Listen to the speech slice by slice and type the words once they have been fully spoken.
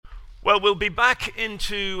Well, we'll be back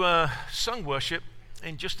into sung worship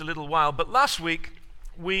in just a little while, but last week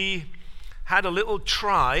we had a little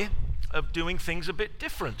try of doing things a bit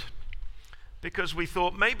different because we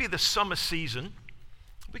thought maybe the summer season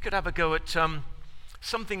we could have a go at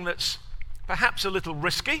something that's perhaps a little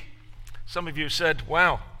risky. Some of you said,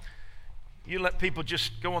 wow, you let people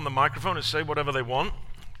just go on the microphone and say whatever they want.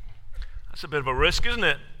 That's a bit of a risk, isn't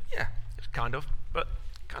it? Yeah, it's kind of, but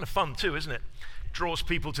kind of fun too, isn't it? Draws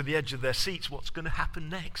people to the edge of their seats. What's going to happen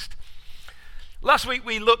next? Last week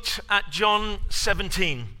we looked at John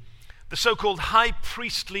 17, the so-called high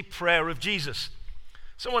priestly prayer of Jesus.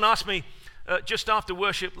 Someone asked me just after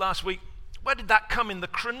worship last week, where did that come in the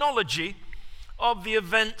chronology of the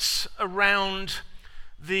events around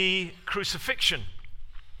the crucifixion?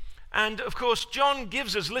 And of course, John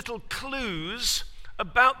gives us little clues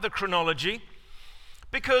about the chronology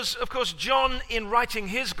because, of course, John, in writing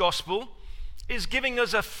his gospel, is giving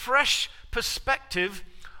us a fresh perspective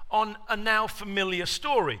on a now familiar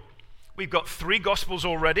story. We've got 3 gospels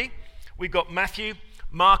already. We've got Matthew,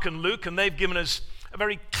 Mark, and Luke, and they've given us a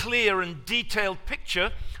very clear and detailed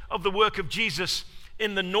picture of the work of Jesus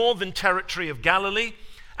in the northern territory of Galilee,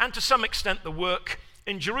 and to some extent the work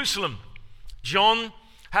in Jerusalem. John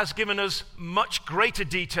has given us much greater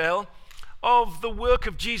detail of the work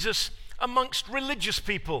of Jesus amongst religious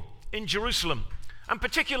people in Jerusalem, and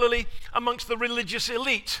particularly amongst the religious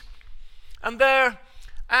elite. And there,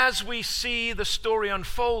 as we see the story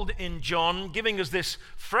unfold in John, giving us this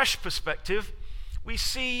fresh perspective, we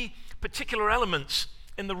see particular elements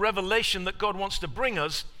in the revelation that God wants to bring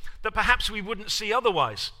us that perhaps we wouldn't see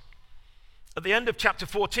otherwise. At the end of chapter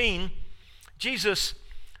 14, Jesus,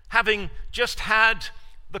 having just had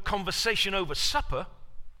the conversation over supper,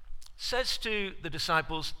 says to the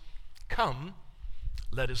disciples, "Come,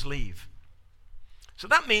 let us leave." So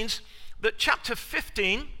that means that chapter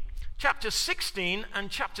 15, chapter 16, and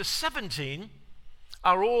chapter 17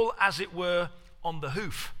 are all, as it were, on the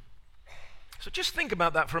hoof. So just think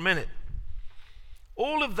about that for a minute.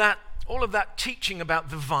 All of that teaching about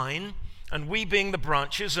the vine and we being the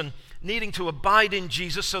branches and needing to abide in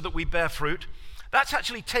Jesus so that we bear fruit, that's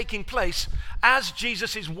actually taking place as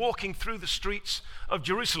Jesus is walking through the streets of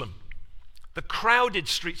Jerusalem, the crowded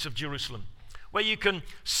streets of Jerusalem, where you can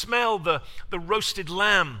smell the roasted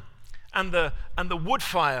lamb and the wood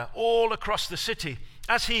fire all across the city.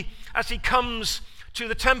 As he comes to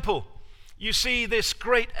the temple, you see this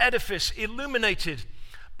great edifice illuminated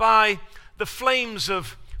by the flames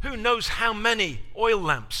of who knows how many oil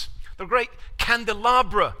lamps. The great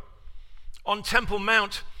candelabra on Temple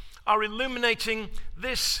Mount are illuminating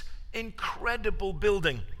this incredible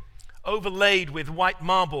building, overlaid with white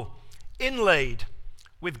marble, inlaid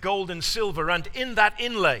with gold and silver, and in that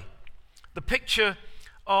inlay, the picture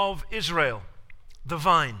of Israel, the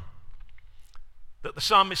vine, that the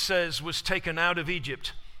psalmist says was taken out of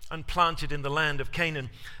Egypt and planted in the land of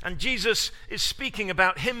Canaan. And Jesus is speaking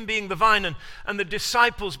about him being the vine and the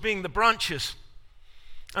disciples being the branches.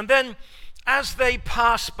 And then, as they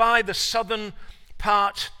pass by the southern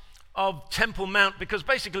part of Temple Mount, because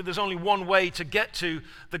basically there's only one way to get to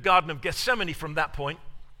the Garden of Gethsemane from that point,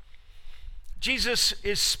 Jesus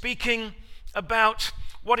is speaking about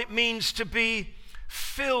what it means to be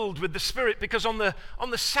filled with the Spirit, because on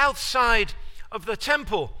the south side of the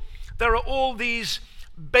temple, there are all these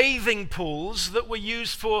bathing pools that were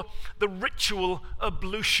used for the ritual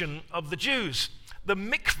ablution of the Jews, the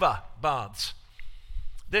mikvah baths.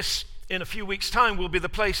 This, in a few weeks' time, will be the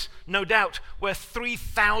place, no doubt, where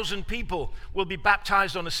 3,000 people will be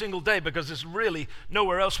baptized on a single day, because there's really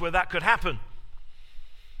nowhere else where that could happen.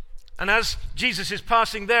 And as Jesus is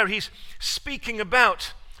passing there, he's speaking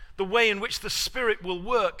about the way in which the Spirit will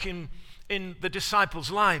work in the disciples'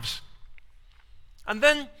 lives. And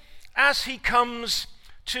then, as he comes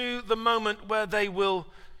to the moment where they will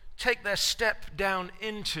take their step down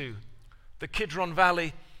into the Kidron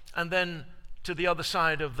Valley, and then to the other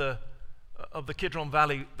side of the Kidron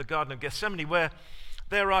Valley, the Garden of Gethsemane, where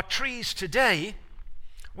there are trees today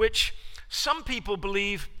which some people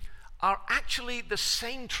believe are actually the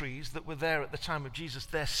same trees that were there at the time of Jesus.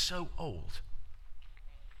 They're so old.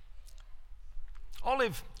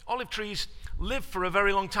 Olive trees live for a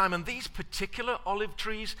very long time, and these particular olive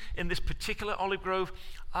trees in this particular olive grove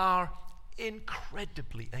are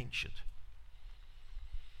incredibly ancient.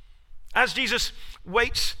 As Jesus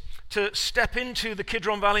waits to step into the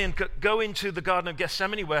Kidron Valley and go into the Garden of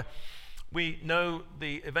Gethsemane, where we know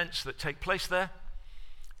the events that take place there,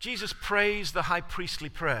 Jesus prays the high priestly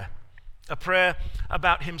prayer, a prayer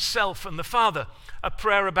about himself and the Father, a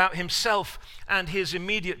prayer about himself and his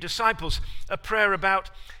immediate disciples, a prayer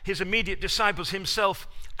about his immediate disciples, himself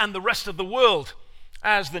and the rest of the world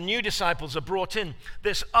as the new disciples are brought in.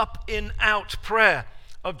 This up-in-out prayer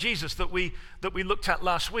of Jesus that we looked at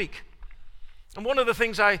last week. And one of the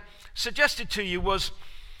things I suggested to you was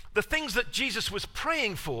the things that Jesus was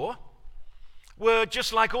praying for were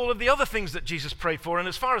just like all of the other things that Jesus prayed for. And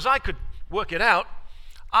as far as I could work it out,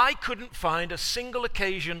 I couldn't find a single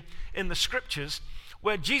occasion in the scriptures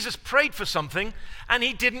where Jesus prayed for something and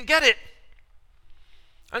he didn't get it.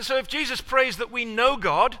 And so if Jesus prays that we know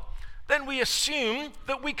God, then we assume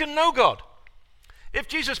that we can know God. If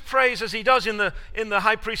Jesus prays, as he does in the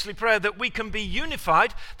high priestly prayer, that we can be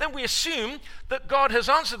unified, then we assume that God has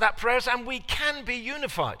answered that prayer and we can be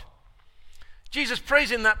unified. Jesus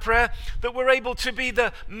prays in that prayer that we're able to be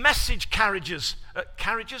the message carriers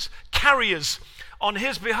on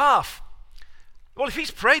his behalf. Well, if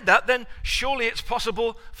he's prayed that, then surely it's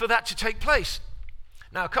possible for that to take place.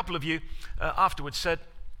 Now, a couple of you afterwards said,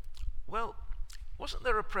 well, wasn't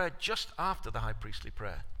there a prayer just after the high priestly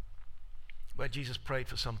prayer where Jesus prayed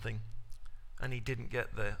for something and he didn't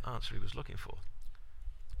get the answer he was looking for?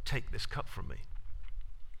 Take this cup from me.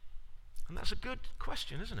 And that's a good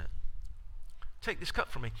question, isn't it? Take this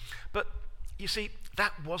cup from me. But you see,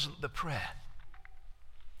 that wasn't the prayer.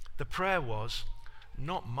 The prayer was,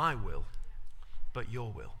 not my will, but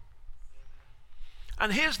your will.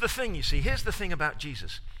 And here's the thing, you see, here's the thing about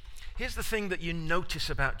Jesus. Here's the thing that you notice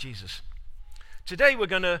about Jesus. Today we're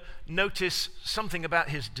going to notice something about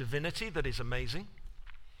his divinity that is amazing.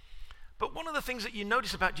 But one of the things that you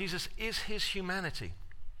notice about Jesus is his humanity.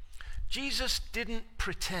 Jesus didn't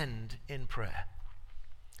pretend in prayer.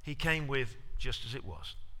 He came with just as it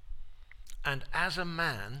was. And as a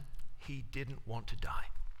man, he didn't want to die.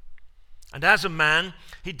 And as a man,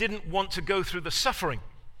 he didn't want to go through the suffering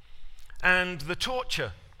and the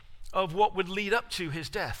torture of what would lead up to his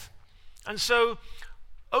death. And so,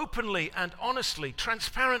 openly and honestly,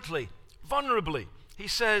 transparently, vulnerably, he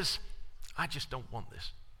says, I just don't want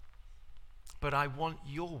this. But I want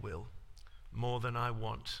your will more than I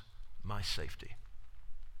want my safety.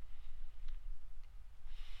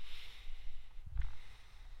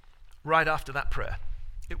 Right after that prayer,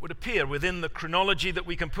 it would appear within the chronology that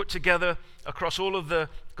we can put together across all of the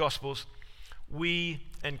Gospels, we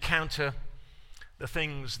encounter the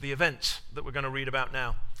things, the events that we're going to read about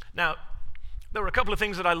now. Now, there were a couple of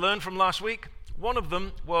things that I learned from last week. One of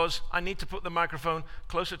them was I need to put the microphone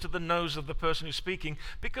closer to the nose of the person who's speaking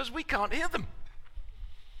because we can't hear them.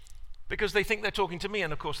 Because they think they're talking to me,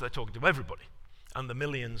 and of course they're talking to everybody and the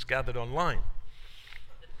millions gathered online.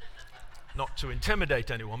 Not to intimidate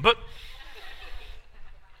anyone, but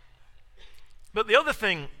the other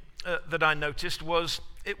thing that I noticed was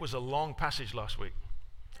it was a long passage last week.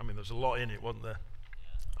 I mean, there's a lot in it, wasn't there?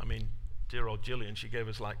 I mean, dear old Gillian, she gave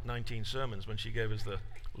us like 19 sermons when she gave us the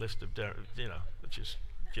list of, which is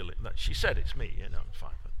Gillian. She said it's me, it's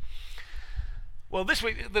fine. But. Well, this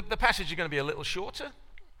week, the passage is going to be a little shorter,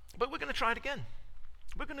 but we're going to try it again.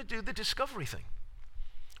 We're going to do the discovery thing.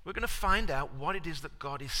 We're going to find out what it is that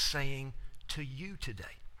God is saying to you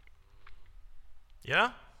today.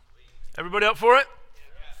 Yeah? Everybody up for it?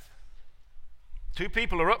 Yes. 2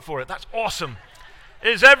 people are up for it. That's awesome.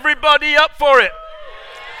 Is everybody up for it?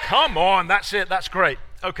 Come on, that's it. That's great.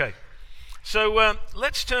 Okay. So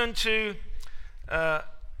let's turn to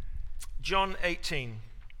John 18.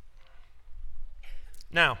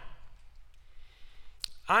 Now,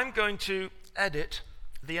 I'm going to edit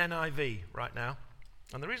the NIV right now.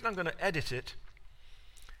 And the reason I'm going to edit it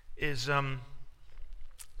is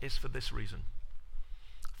for this reason.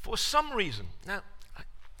 For some reason, now,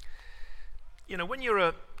 when you're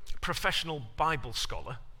a professional Bible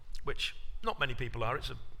scholar, which not many people are,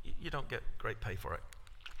 you don't get great pay for it.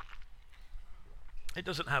 It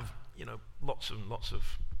doesn't have, lots and lots of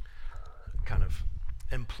kind of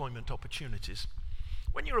employment opportunities.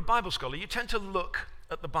 When you're a Bible scholar, you tend to look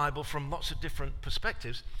at the Bible from lots of different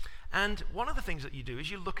perspectives. And one of the things that you do is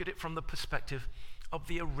you look at it from the perspective of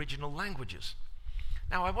the original languages.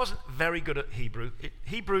 Now, I wasn't very good at Hebrew.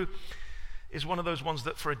 Hebrew is one of those ones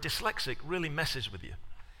that for a dyslexic really messes with you.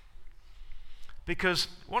 Because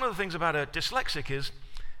one of the things about a dyslexic is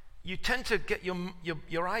you tend to get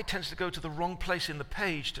your eye tends to go to the wrong place in the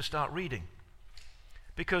page to start reading.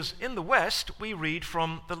 Because in the West, we read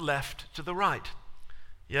from the left to the right.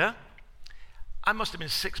 Yeah? I must have been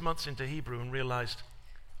 6 months into Hebrew and realized,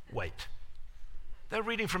 wait, they're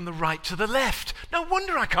reading from the right to the left. No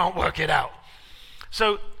wonder I can't work it out.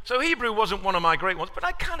 So Hebrew wasn't one of my great ones, but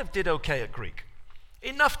I kind of did okay at Greek.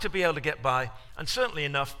 Enough to be able to get by, and certainly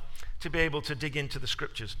enough to be able to dig into the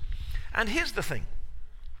scriptures. And here's the thing.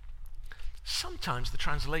 Sometimes the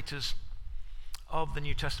translators of the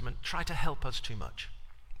New Testament try to help us too much.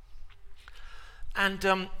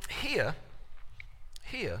 And here,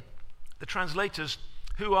 the translators,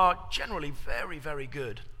 who are generally very, very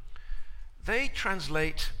good, they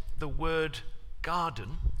translate the word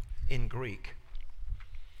garden in Greek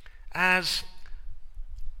as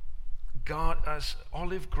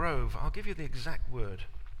olive grove. I'll give you the exact word.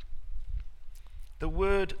 The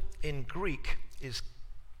word in Greek is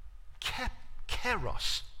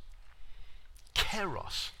keros.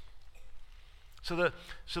 Keros. So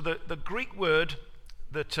the Greek word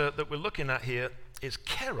that we're looking at here is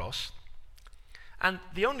keros, and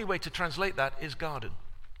the only way to translate that is garden.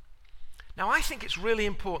 Now, I think it's really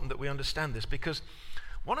important that we understand this, because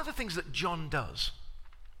one of the things that John does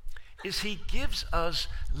is he gives us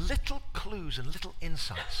little clues and little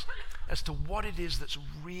insights as to what it is that's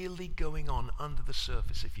really going on under the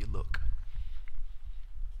surface if you look.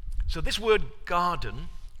 So this word garden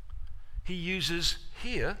he uses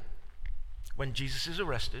here when Jesus is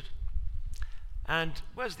arrested, and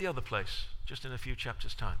where's the other place? Just in a few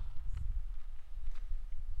chapters' time.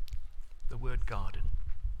 The word garden.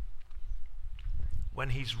 When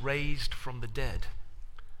he's raised from the dead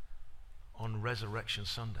on Resurrection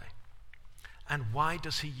Sunday. And why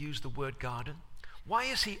does he use the word garden? Why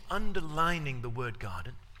is he underlining the word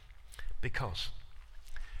garden? Because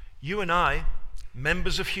you and I,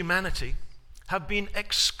 members of humanity, have been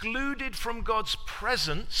excluded from God's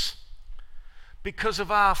presence because of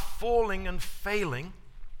our falling and failing.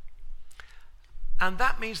 And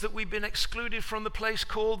that means that we've been excluded from the place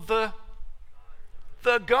called the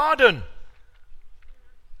garden.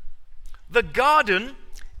 The garden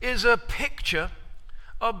is a picture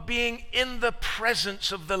of being in the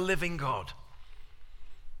presence of the living God.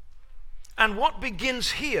 And what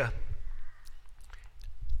begins here,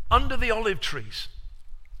 under the olive trees,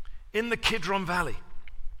 in the Kidron Valley,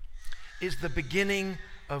 is the beginning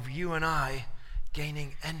of you and I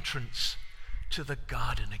gaining entrance to the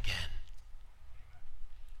garden again.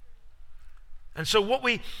 And so what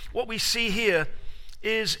we see here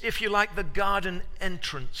is, if you like, the garden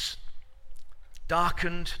entrance,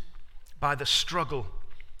 darkened by the struggle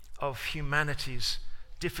of humanity's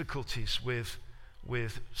difficulties with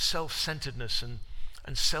self-centeredness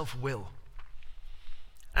and self-will.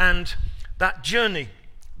 And that journey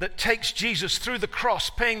that takes Jesus through the cross,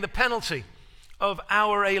 paying the penalty of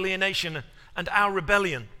our alienation and our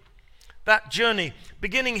rebellion. That journey,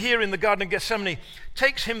 beginning here in the Garden of Gethsemane,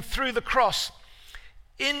 takes him through the cross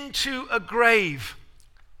into a grave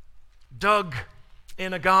dug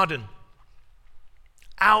in a garden,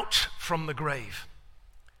 out from the grave,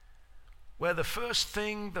 where the first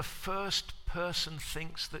person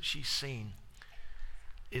thinks that she's seen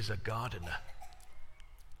is a gardener.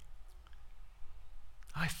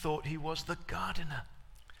 I thought he was the gardener.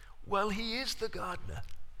 Well, he is the gardener.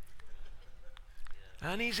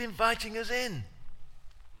 And he's inviting us in.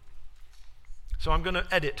 So I'm going to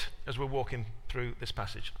edit as we're walking through this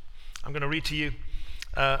passage. I'm going to read to you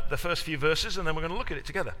the first few verses, and then we're going to look at it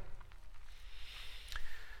together.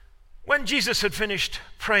 When Jesus had finished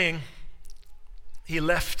praying, he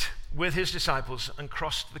left with his disciples and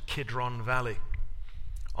crossed the Kidron Valley.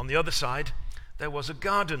 On the other side, there was a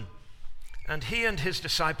garden, and he and his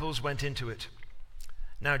disciples went into it.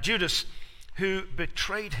 Now Judas, who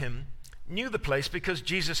betrayed him, knew the place because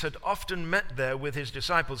Jesus had often met there with his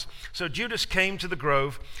disciples. So Judas came to the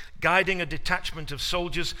grove, guiding a detachment of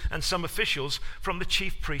soldiers and some officials from the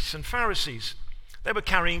chief priests and Pharisees. They were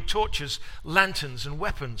carrying torches, lanterns, and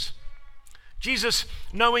weapons. Jesus,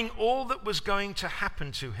 knowing all that was going to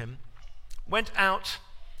happen to him, went out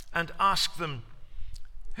and asked them,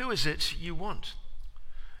 "Who is it you want?"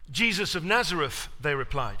 "Jesus of Nazareth," they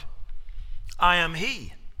replied. "I am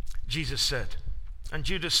he," Jesus said. And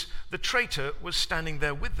Judas, the traitor, was standing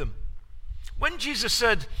there with them. When Jesus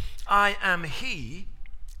said, "I am he,"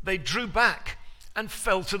 they drew back and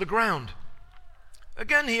fell to the ground.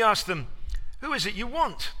 Again he asked them, "Who is it you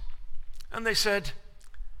want?" And they said,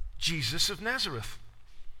 "Jesus of Nazareth."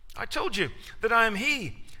 "I told you that I am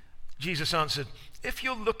he," Jesus answered. "If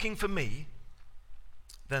you're looking for me,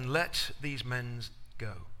 then let these men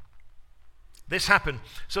go." This happened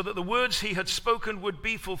so that the words he had spoken would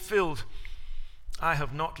be fulfilled. "I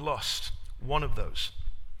have not lost one of those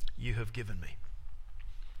you have given me."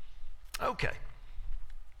 Okay.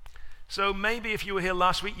 So maybe if you were here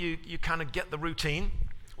last week, you kind of get the routine.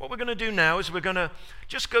 What we're going to do now is we're going to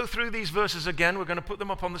just go through these verses again. We're going to put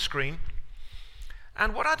them up on the screen.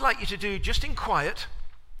 And what I'd like you to do, just in quiet,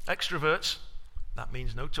 extroverts, that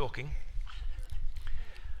means no talking.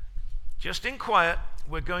 Just in quiet,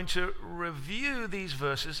 we're going to review these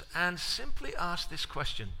verses and simply ask this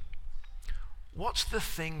question. What's the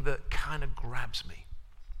thing that kind of grabs me?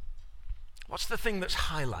 What's the thing that's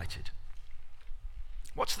highlighted?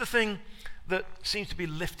 What's the thing that seems to be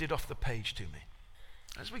lifted off the page to me?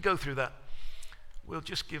 As we go through that, we'll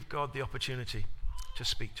just give God the opportunity to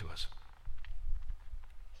speak to us.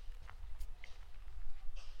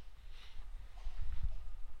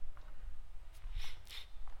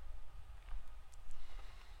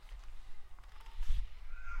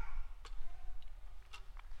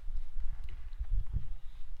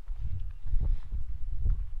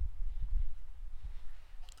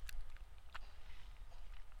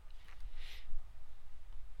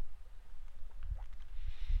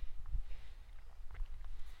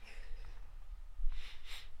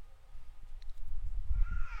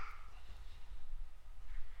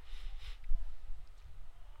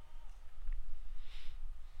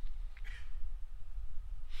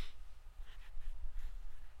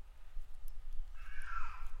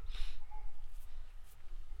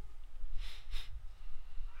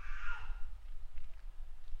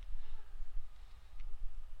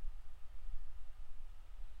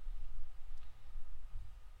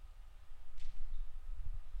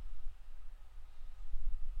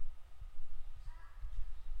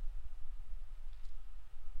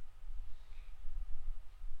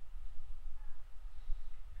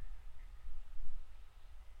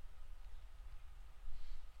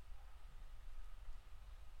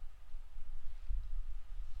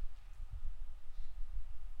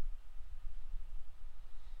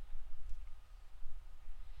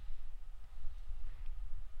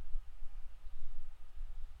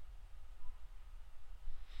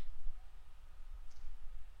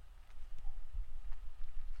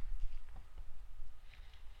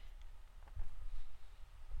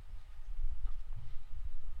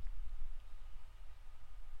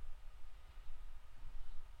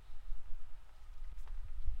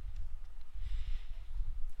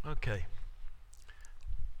 Okay.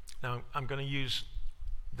 Now, I'm going to use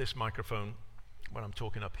this microphone when I'm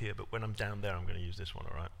talking up here, but when I'm down there, I'm going to use this one,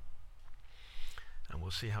 all right? And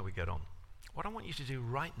we'll see how we get on. What I want you to do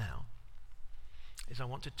right now is I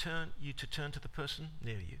want to turn to the person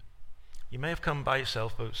near you. You may have come by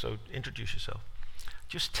yourself, so introduce yourself.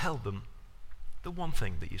 Just tell them the one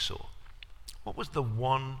thing that you saw. What was the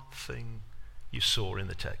one thing you saw in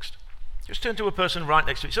the text? Just turn to a person right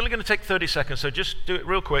next to you. It's only going to take 30 seconds, so just do it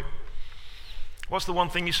real quick. What's the one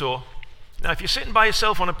thing you saw? Now, if you're sitting by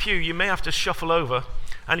yourself on a pew, you may have to shuffle over.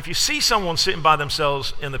 And if you see someone sitting by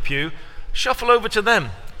themselves in the pew, shuffle over to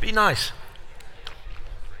them. Be nice.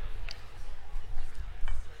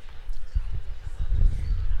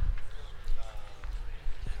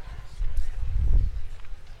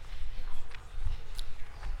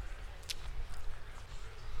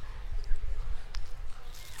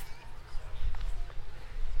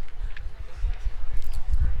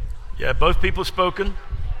 Yeah, both people spoken.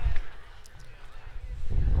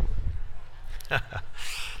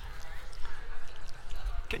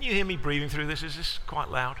 Can you hear me breathing through this? Is this quite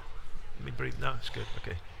loud? Let me breathe. No, it's good.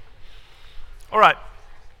 Okay. All right.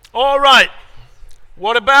 All right.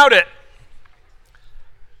 What about it?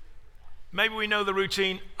 Maybe we know the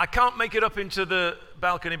routine. I can't make it up into the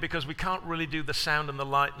balcony because we can't really do the sound and the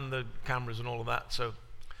light and the cameras and all of that. So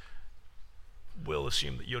we'll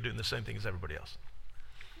assume that you're doing the same thing as everybody else.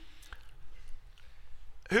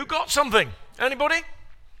 Who got something? Anybody?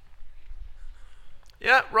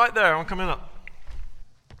 Yeah, right there. I'm coming up.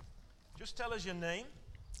 Just tell us your name.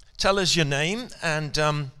 Tell us your name and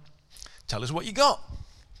tell us what you got.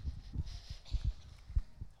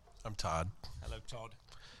 I'm Todd. Hello,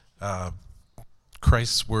 Todd.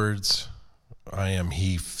 Christ's words, I am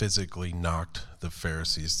he, physically knocked the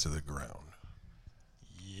Pharisees to the ground.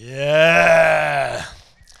 Yeah.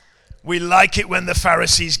 We like it when the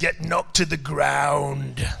Pharisees get knocked to the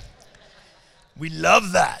ground. We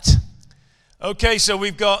love that. Okay, so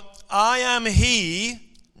we've got I am he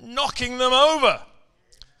knocking them over.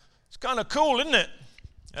 It's kind of cool, isn't it?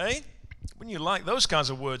 Eh? Wouldn't you like those kinds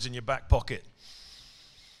of words in your back pocket?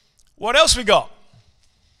 What else we got?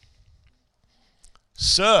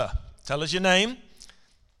 Sir, tell us your name.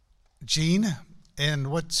 Gene, and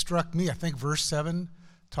what struck me, I think verse 7,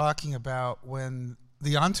 talking about when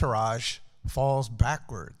the entourage falls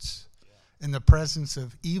backwards in the presence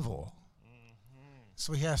of evil.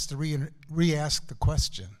 So he has to re-ask the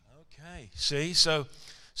question. Okay, see, so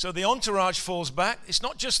the entourage falls back. It's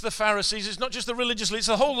not just the Pharisees, it's not just the religious leaders,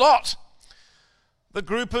 it's the whole lot. The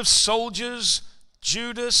group of soldiers,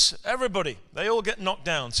 Judas, everybody, they all get knocked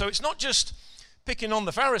down. So it's not just picking on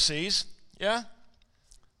the Pharisees, yeah?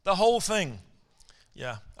 The whole thing.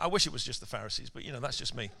 Yeah, I wish it was just the Pharisees, but that's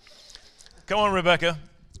just me. Come on, Rebecca.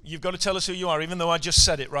 You've got to tell us who you are, even though I just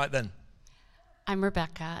said it right then. I'm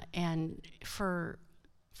Rebecca, and for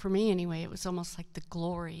me anyway, it was almost like the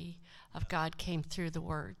glory of God came through the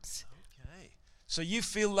words. Okay. So you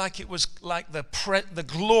feel like it was like the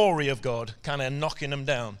glory of God kind of knocking them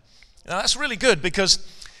down. Now that's really good, because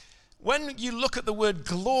when you look at the word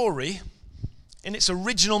glory, in its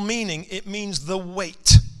original meaning, it means the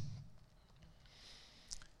weight.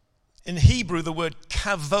 In Hebrew, the word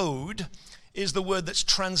kavod is the word that's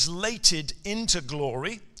translated into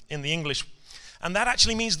glory in the English, and that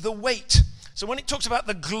actually means the weight. So when it talks about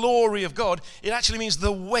the glory of God, it actually means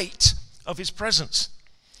the weight of his presence.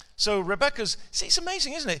 So Rebecca's, see, it's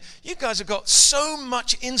amazing, isn't it? You guys have got so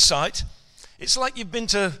much insight. It's like you've been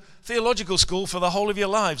to theological school for the whole of your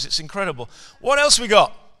lives. It's incredible. What else we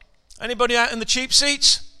got? Anybody out in the cheap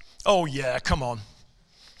seats? Oh yeah, come on.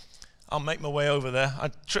 I'll make my way over there. I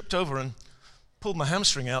tripped over and pulled my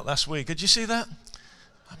hamstring out last week. Did you see that?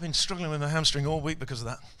 I've been struggling with my hamstring all week because of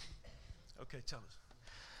that. Okay, tell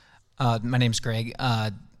us. My name's Greg.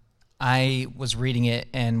 I was reading it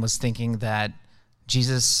and was thinking that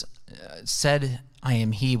Jesus said, "I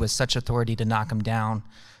am he," with such authority to knock him down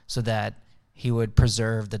so that he would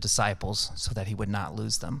preserve the disciples so that he would not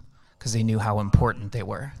lose them, because he knew how important they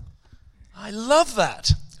were. I love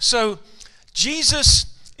that. So Jesus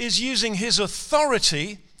is using his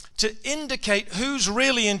authority to indicate who's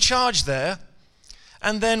really in charge there.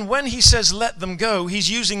 And then when he says let them go, he's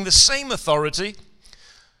using the same authority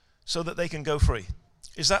so that they can go free.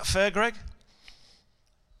 Is that fair, Greg?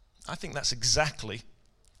 I think that's exactly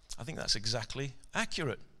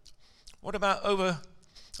accurate. What about over?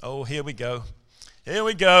 Oh, here we go. Here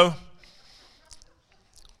we go.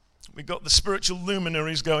 We got the spiritual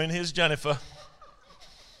luminaries going. Here's Jennifer.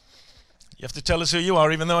 You have to tell us who you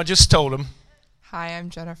are, even though I just told them. Hi, I'm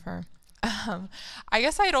Jennifer. I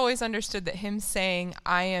guess I'd always understood that him saying,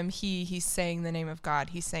 "I am he," he's saying the name of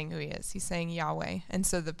God. He's saying who he is. He's saying Yahweh. And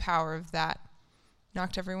so the power of that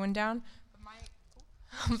knocked everyone down.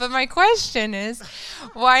 But my question is,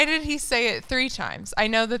 why did he say it 3 times? I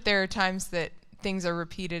know that there are times that things are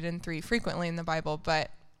repeated in 3 frequently in the Bible,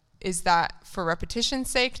 but is that for repetition's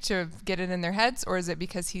sake to get it in their heads, or is it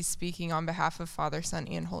because he's speaking on behalf of Father, Son,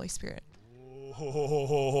 and Holy Spirit?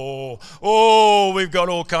 Oh, we've got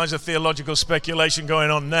all kinds of theological speculation going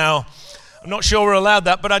on now. I'm not sure we're allowed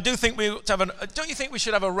that, but I do think we ought to have don't you think we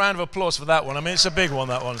should have a round of applause for that one? I mean, it's a big one,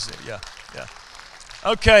 that one. Yeah.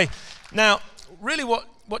 Okay, now, really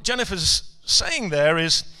what Jennifer's saying there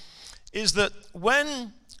is that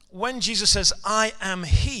when Jesus says, "I am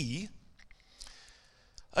he,"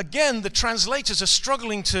 again, the translators are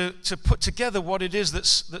struggling to put together what it is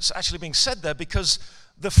that's actually being said there, because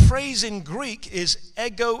the phrase in Greek is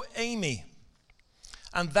ego eimi,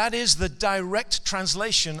 and that is the direct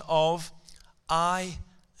translation of "I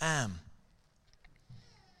am."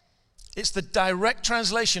 It's the direct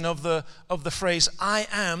translation of the phrase "I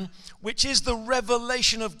am," which is the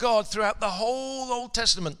revelation of God throughout the whole Old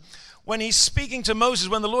Testament. When he's speaking to Moses,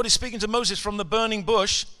 when the Lord is speaking to Moses from the burning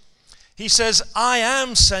bush, he says, "I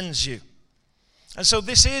am sends you." And so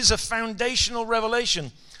this is a foundational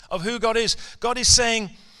revelation of who God is. God is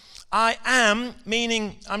saying, "I am,"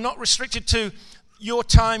 meaning I'm not restricted to your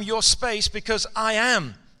time, your space, because I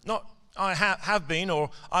am. Not I have been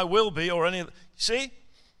or I will be or any of. See?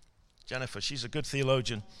 Jennifer, she's a good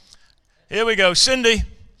theologian. Here we go. Cindy,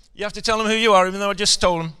 you have to tell them who you are, even though I just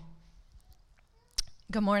told them.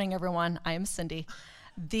 Good morning, everyone. I am Cindy.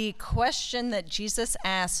 The question that Jesus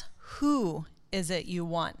asks, "Who is it you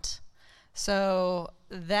want?" So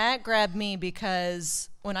that grabbed me, because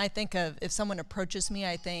when I think of if someone approaches me,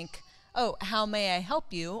 I think, "Oh, how may I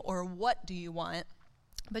help you?" or "What do you want?"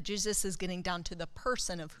 But Jesus is getting down to the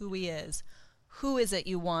person of who he is. Who is it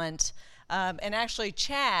you want? And actually,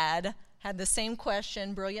 Chad had the same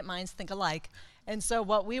question. Brilliant minds think alike. And so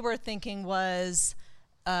what we were thinking was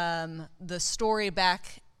the story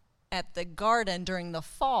back at the garden during the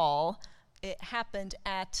fall. It happened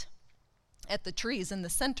at the trees in the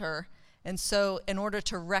center. And so in order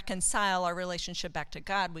to reconcile our relationship back to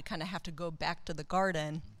God, we kind of have to go back to the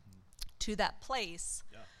garden, to that place,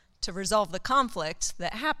 to resolve the conflict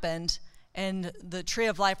that happened. And the tree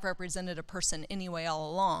of life represented a person anyway all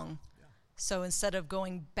along. So instead of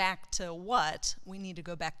going back to what, we need to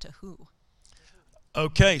go back to who.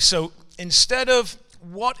 Okay, so instead of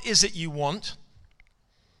what is it you want,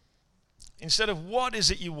 it's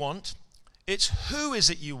who is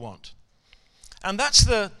it you want. And that's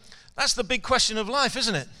the big question of life,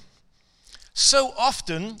 isn't it? So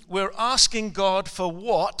often we're asking God for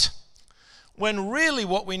what, when really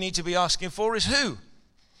what we need to be asking for is who.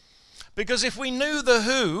 Because if we knew the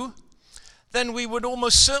who, then we would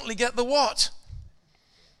almost certainly get the what.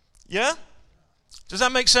 Yeah? Does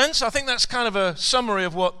that make sense? I think that's kind of a summary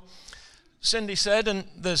of what Cindy said, and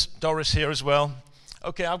there's Doris here as well.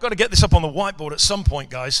 Okay, I've got to get this up on the whiteboard at some point,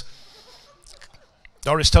 guys.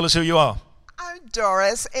 Doris, tell us who you are. I'm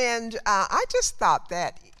Doris, and I just thought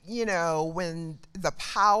that, you know, when the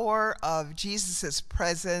power of Jesus'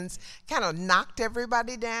 presence kind of knocked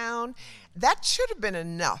everybody down, that should have been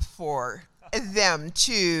enough for them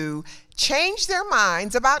to change their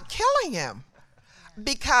minds about killing him,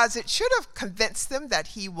 because it should have convinced them that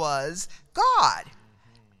he was God.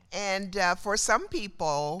 And for some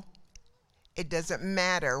people, it doesn't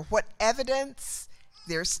matter what evidence,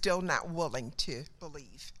 they're still not willing to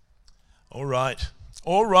believe. All right.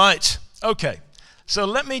 Okay, so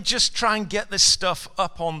let me just try and get this stuff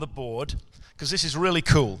up on the board, because this is really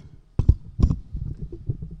cool.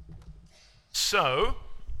 So,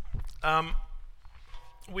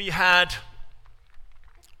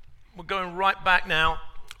 we're going right back now.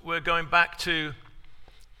 We're going back to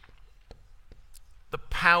the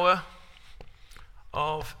power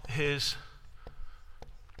of his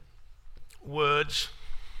words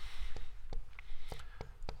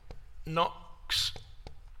knocks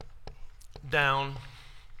down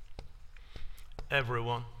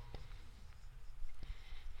everyone.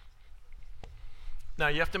 Now,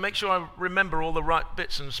 you have to make sure I remember all the right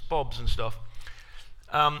bits and bobs and stuff.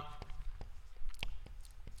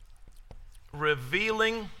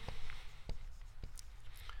 Revealing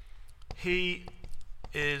he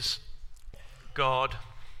is God,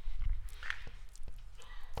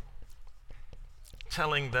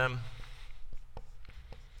 telling them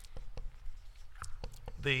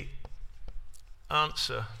the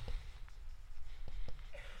answer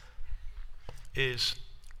is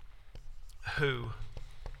who,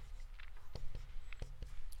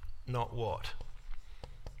 not what.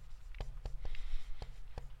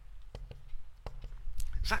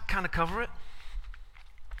 Does that kind of cover it?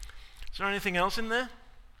 Is there anything else in there?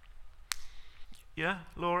 Yeah,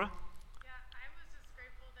 Laura? Yeah, I was just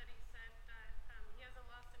grateful that he said that he hasn't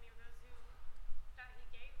lost any of those that he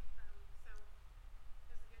gave them. So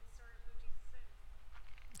it's a good story of who Jesus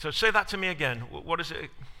is. So say that to me again. What is it?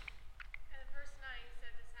 And verse 9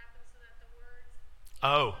 said this happened so that the words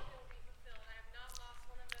Oh. will be fulfilled. I have not lost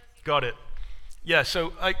one of those. Got it. Yeah,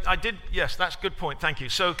 so I did, yes, that's a good point, thank you.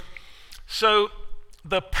 So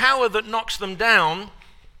the power that knocks them down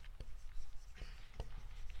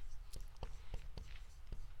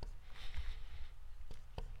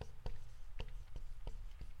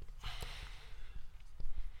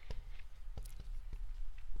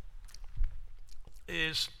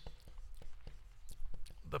is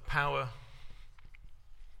the power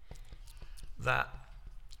that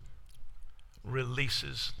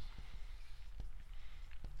releases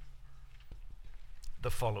the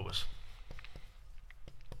followers.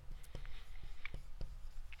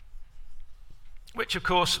 Which, of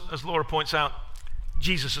course, as Laura points out,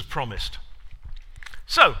 Jesus has promised.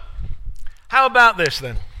 So, how about this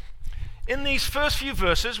then? In these first few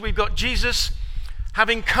verses, we've got Jesus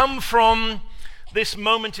having come from this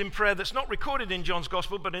moment in prayer that's not recorded in John's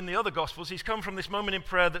Gospel, but in the other Gospels. He's come from this moment in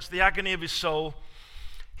prayer that's the agony of his soul.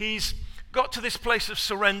 He's got to this place of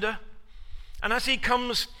surrender. And as he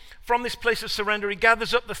comes from this place of surrender, he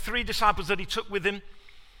gathers up the 3 disciples that he took with him.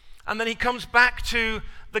 And then he comes back to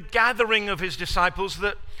the gathering of his disciples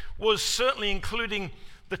that was certainly including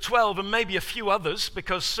the 12 and maybe a few others,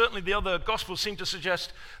 because certainly the other Gospels seem to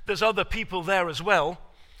suggest there's other people there as well.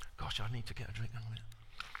 Gosh, I need to get a drink.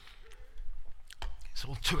 It's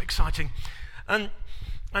all too exciting. And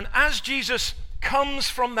as Jesus comes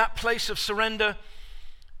from that place of surrender,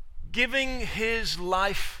 giving his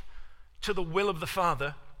life to the will of the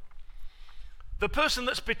Father, the person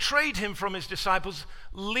that's betrayed him from his disciples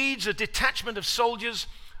leads a detachment of soldiers,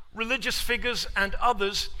 religious figures, and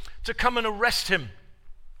others to come and arrest him.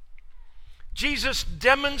 Jesus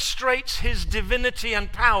demonstrates his divinity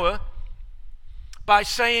and power by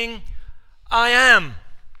saying, I am.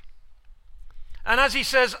 And as he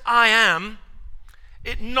says, I am,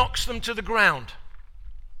 it knocks them to the ground.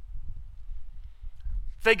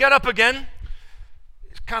 They get up again.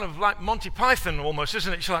 It's kind of like Monty Python almost,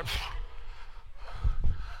 isn't it? It's like,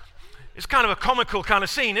 it's kind of a comical kind of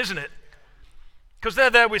scene, isn't it? Because they're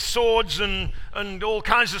there with swords and all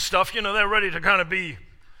kinds of stuff. You know, they're ready to kind of be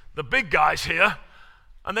the big guys here.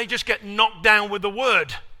 And they just get knocked down with the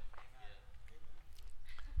word.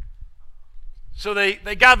 So they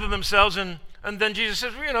gather themselves and then Jesus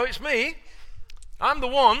says, well, you know, it's me. I'm the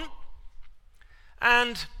one.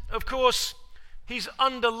 And, of course, he's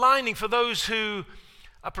underlining for those who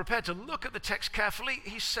are prepared to look at the text carefully.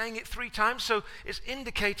 He's saying it 3 times, so it's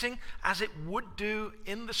indicating, as it would do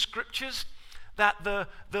in the scriptures, that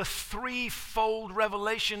the threefold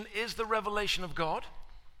revelation is the revelation of God.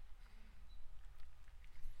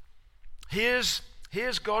 Here's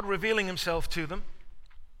God revealing himself to them.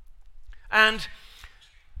 And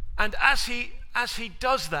as he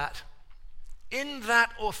does that, in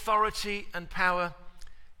that authority and power,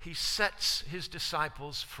 he sets his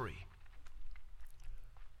disciples free.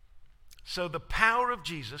 So the power of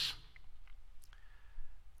Jesus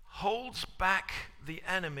holds back the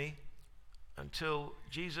enemy until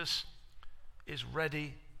Jesus is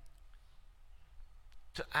ready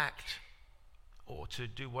to act or to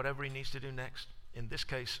do whatever he needs to do next. In this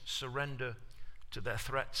case, surrender to their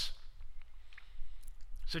threats.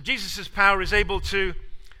 So Jesus' power is able to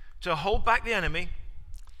hold back the enemy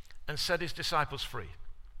and set his disciples free.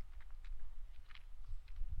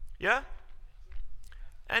 Yeah?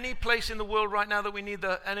 Any place in the world right now that we need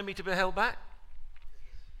the enemy to be held back?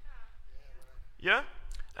 Yeah?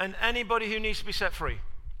 And anybody who needs to be set free?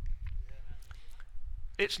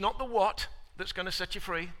 It's not the what that's going to set you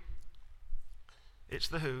free. It's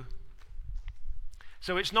the who.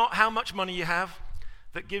 So it's not how much money you have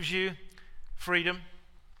that gives you freedom.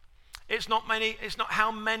 It's not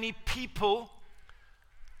how many people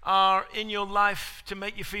are in your life to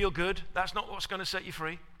make you feel good. That's not what's going to set you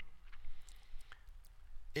free.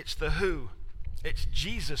 It's the who. It's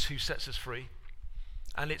Jesus who sets us free.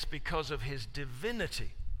 And it's because of his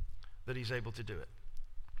divinity that he's able to do it.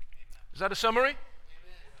 Is that a summary? Amen.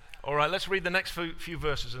 All right, let's read the next few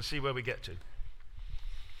verses and see where we get to.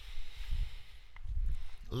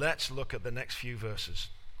 Let's look at the next few verses.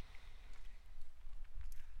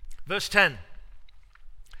 Verse 10.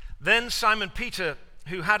 Then Simon Peter,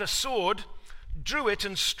 who had a sword, drew it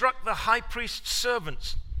and struck the high priest's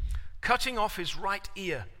servant, cutting off his right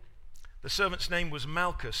ear. The servant's name was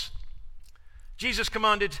Malchus. Jesus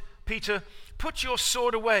commanded Peter, "Put your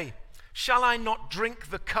sword away. Shall I not drink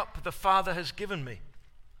the cup the Father has given me?"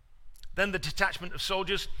 Then the detachment of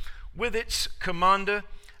soldiers, with its commander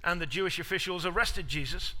and the Jewish officials, arrested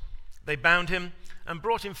Jesus. They bound him and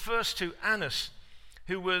brought him first to Annas,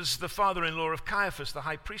 who was the father-in-law of Caiaphas, the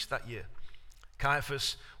high priest that year.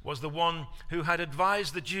 Caiaphas was the one who had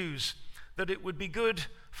advised the Jews that it would be good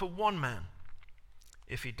for one man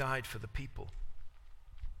if he died for the people.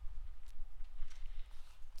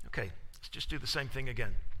 Okay, let's just do the same thing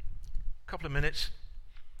again. A couple of minutes.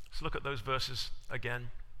 Let's look at those verses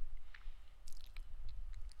again.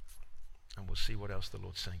 And we'll see what else the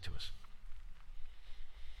Lord's saying to us.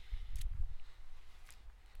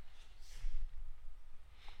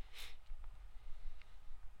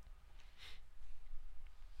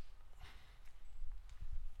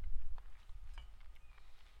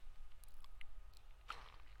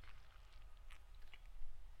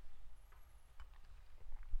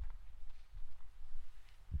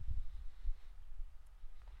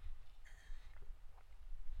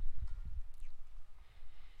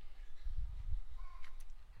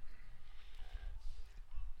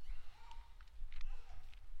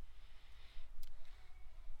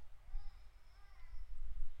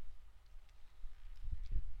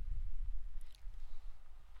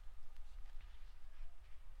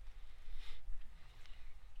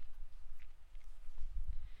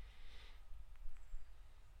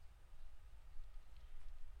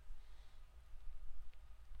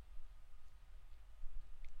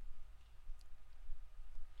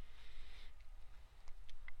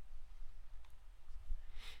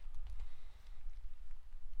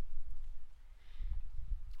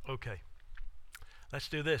 Okay, let's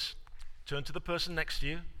do this. Turn to the person next to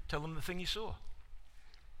you. Tell them the thing you saw.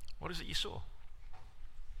 What is it you saw?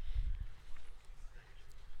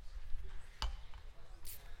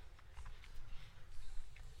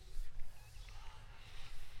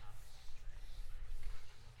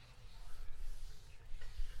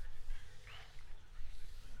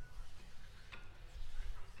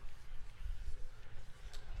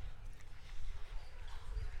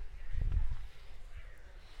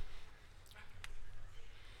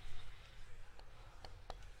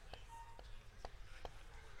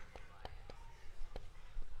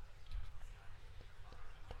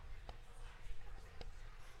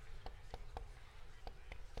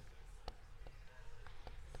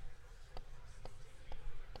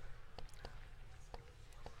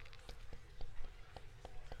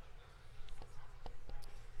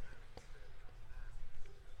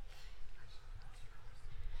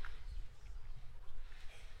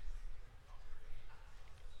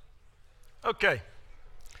 Okay,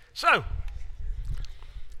 so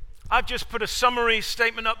I've just put a summary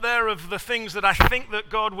statement up there of the things that I think that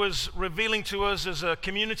God was revealing to us as a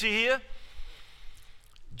community here.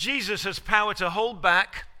 Jesus has power to hold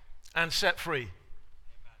back and set free.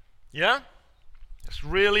 Yeah? It's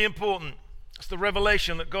really important. It's the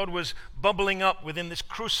revelation that God was bubbling up within this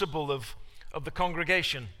crucible of the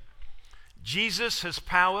congregation. Jesus has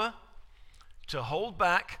power to hold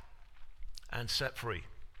back and set free.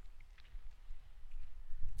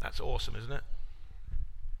 That's awesome, isn't it?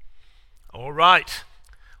 All right.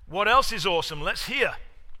 What else is awesome? Let's hear.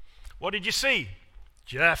 What did you see?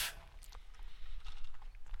 Jeff.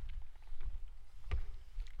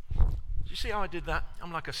 Did you see how I did that?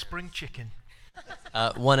 I'm like a spring chicken.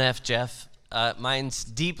 1F, Jeff. Mine's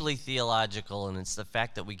deeply theological, and it's the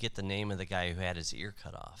fact that we get the name of the guy who had his ear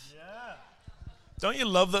cut off. Yeah. Don't you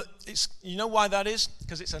love that? You know why that is?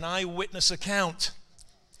 Because it's an eyewitness account.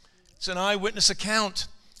 It's an eyewitness account.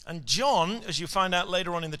 And John, as you find out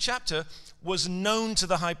later on in the chapter, was known to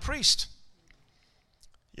the high priest.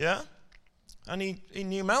 Yeah? And he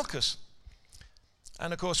knew Malchus.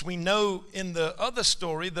 And of course, we know in the other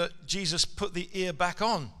story that Jesus put the ear back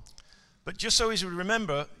on. But just so he would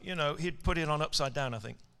remember, he'd put it on upside down, I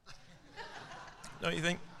think. Don't you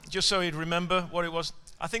think? Just so he'd remember what it was.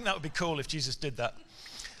 I think that would be cool if Jesus did that.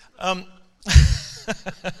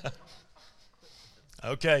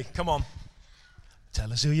 Okay, come on.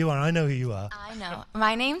 Tell us who you are. I know who you are. I know.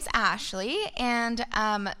 My name's Ashley, and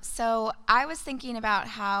so I was thinking about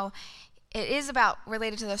how it is about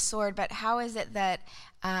related to the sword, but how is it that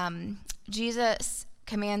Jesus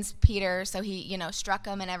commands Peter, so he, struck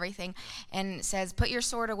him and everything, and says, "Put your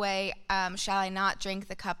sword away. Shall I not drink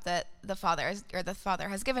the cup that the Father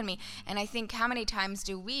has given me?" And I think, how many times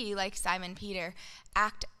do we, like Simon Peter,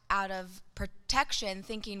 act out of protection,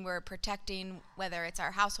 thinking we're protecting, whether it's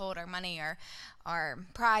our household, our money, or our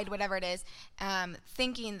pride, whatever it is,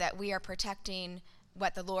 thinking that we are protecting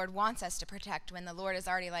what the Lord wants us to protect, when the Lord is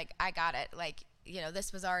already like, "I got it." Like,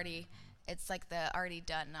 this was already, it's like the already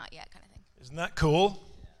done, not yet kind of thing. Isn't that cool?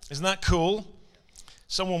 Isn't that cool?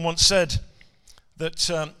 Someone once said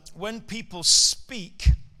that when people speak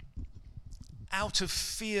out of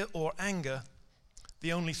fear or anger,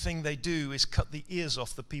 the only thing they do is cut the ears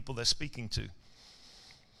off the people they're speaking to.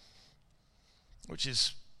 Which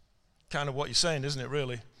is kind of what you're saying, isn't it,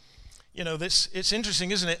 really? It's interesting,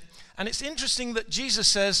 isn't it? And it's interesting that Jesus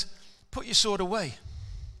says, put your sword away.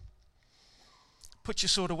 Put your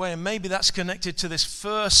sword away. And maybe that's connected to this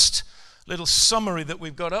first little summary that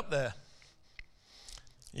we've got up there.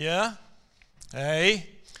 Yeah? Hey,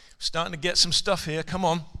 starting to get some stuff here. Come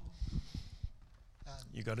on.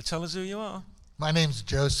 You got to tell us who you are. My name's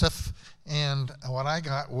Joseph, and what I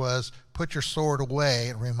got was, put your sword away.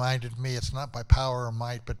 It reminded me it's not by power or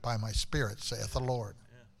might, but by my spirit, saith the Lord.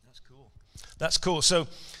 Yeah, that's cool. That's cool. So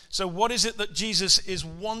what is it that Jesus is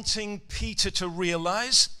wanting Peter to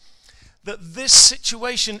realize? That this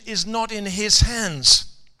situation is not in his hands.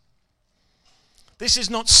 This is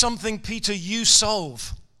not something, Peter, you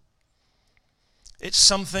solve. It's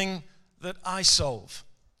something that I solve.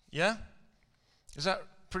 Yeah? Is that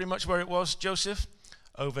pretty much where it was, Joseph?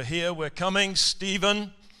 Over here, we're coming.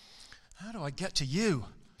 Stephen, how do I get to you?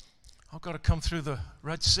 I've got to come through the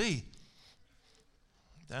Red Sea.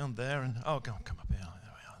 Down there, and come up here.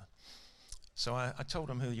 There we are. So I told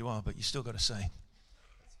him who you are, but you still got to say.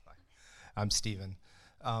 I'm Stephen.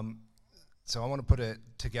 So I want to put it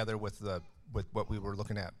together with what we were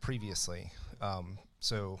looking at previously.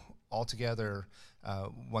 So altogether,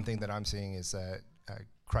 one thing that I'm seeing is that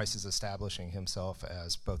Christ is establishing himself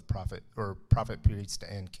as both prophet, priest,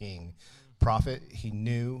 and king. Prophet, he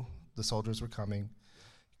knew the soldiers were coming.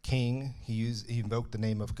 King, he invoked the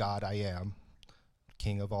name of God, I am,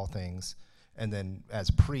 king of all things. And then as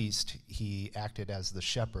priest, he acted as the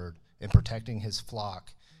shepherd in protecting his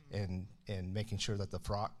flock and making sure that the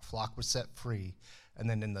flock was set free. And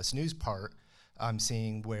then in this news part, I'm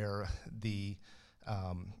seeing where the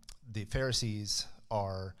Pharisees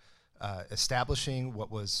are establishing what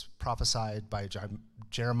was prophesied by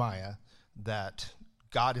Jeremiah, that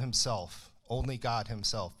God himself, only God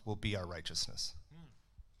himself, will be our righteousness.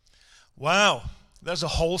 Wow, there's a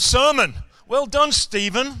whole sermon. Well done,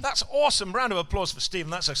 Stephen. That's awesome. Round of applause for Stephen.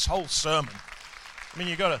 That's a whole sermon. I mean,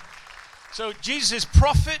 you got to. So Jesus is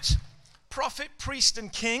prophet, priest,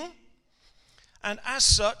 and king. And as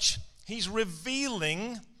such, he's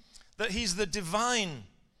revealing that he's the divine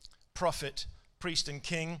prophet, priest, and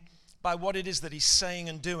king by what it is that he's saying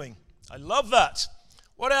and doing. I love that.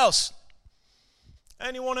 What else?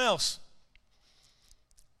 Anyone else?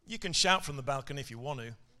 You can shout from the balcony if you want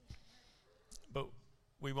to, but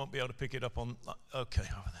we won't be able to pick it up on. Okay,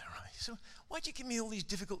 over there, right. So why'd you give me all these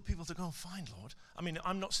difficult people to go and find, Lord? I mean,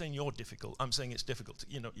 I'm not saying you're difficult. I'm saying it's difficult to,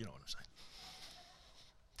 you know what I'm saying.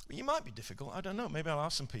 But you might be difficult. I don't know. Maybe I'll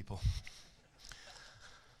ask some people.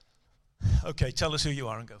 Okay, tell us who you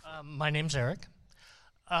are and go for it. My name's Eric.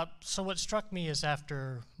 So what struck me is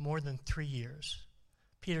after more than 3 years,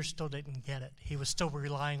 Peter still didn't get it. He was still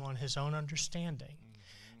relying on his own understanding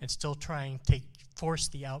and still trying to force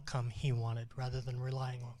the outcome he wanted rather than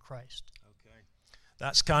relying on Christ. Okay.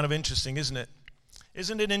 That's kind of interesting, isn't it?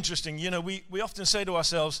 Isn't it interesting? You know, we often say to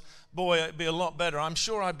ourselves, boy, it'd be a lot better. I'm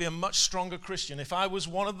sure I'd be a much stronger Christian if I was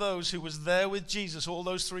one of those who was there with Jesus all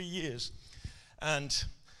those 3 years. And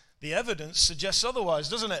the evidence suggests otherwise,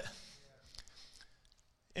 doesn't it?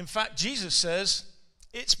 In fact, Jesus says,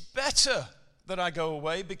 it's better that I go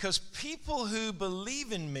away because people who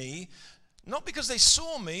believe in me, not because they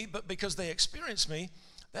saw me, but because they experienced me,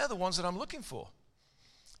 they're the ones that I'm looking for.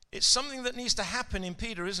 It's something that needs to happen in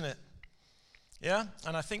Peter, isn't it? Yeah?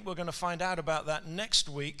 And I think we're going to find out about that next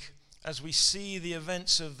week as we see the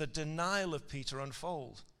events of the denial of Peter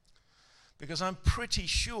unfold. Because I'm pretty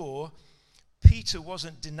sure Peter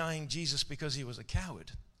wasn't denying Jesus because he was a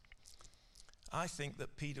coward. I think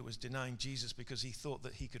that Peter was denying Jesus because he thought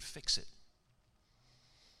that he could fix it.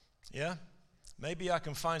 Yeah? Maybe I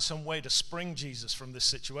can find some way to spring Jesus from this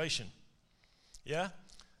situation. Yeah?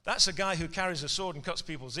 That's a guy who carries a sword and cuts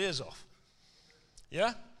people's ears off.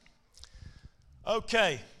 Yeah?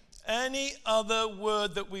 Okay. Any other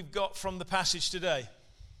word that we've got from the passage today?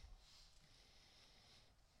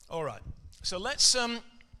 All right. So let's,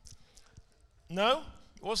 no?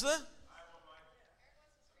 Was there?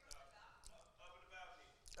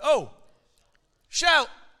 Oh, shout.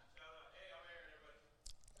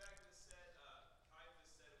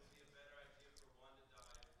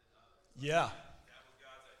 Yeah.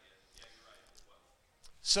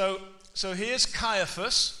 So here's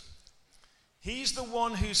Caiaphas. He's the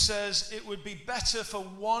one who says it would be better for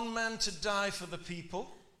one man to die for the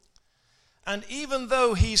people. And even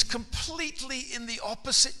though he's completely in the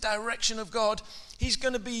opposite direction of God, he's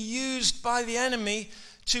going to be used by the enemy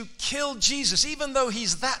to kill Jesus. Even though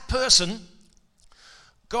he's that person,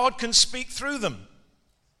 God can speak through them.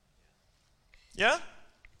 Yeah?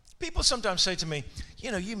 People sometimes say to me,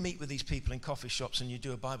 you know, you meet with these people in coffee shops and you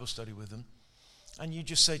do a Bible study with them, and you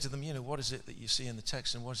just say to them, you know, what is it that you see in the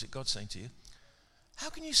text and what is it God saying to you? How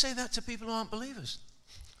can you say that to people who aren't believers?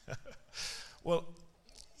 Well,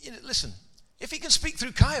 you know, listen, if he can speak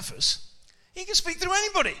through Caiaphas, he can speak through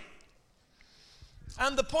anybody.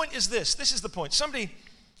 And the point is this is the point. Somebody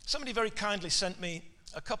very kindly sent me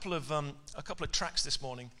a couple of tracks this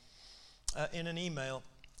morning in an email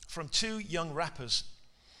from two young rappers.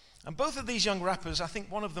 And both of these young rappers, I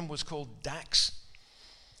think one of them was called Dax.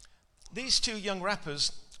 These two young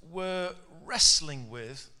rappers were wrestling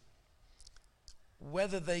with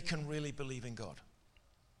whether they can really believe in God.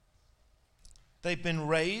 They've been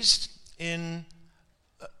raised in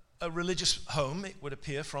a religious home, it would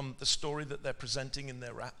appear from the story that they're presenting in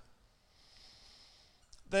their rap.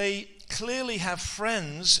 They clearly have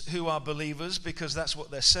friends who are believers because that's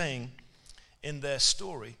what they're saying in their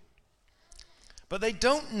story. But they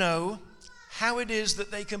don't know how it is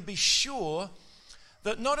that they can be sure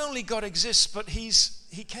that not only God exists, but He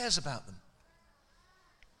cares about them.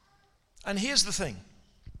 And here's the thing.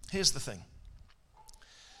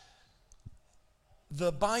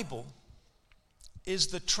 The Bible is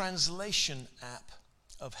the translation app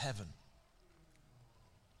of heaven.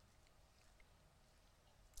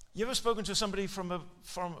 You ever spoken to somebody from a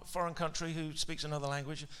foreign country who speaks another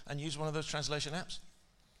language and use one of those translation apps?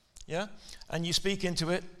 Yeah? And you speak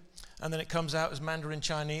into it, and then it comes out as Mandarin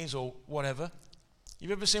Chinese or whatever.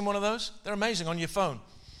 You've ever seen one of those? They're amazing on your phone.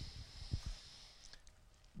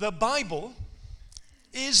 The Bible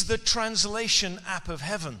is the translation app of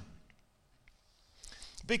heaven.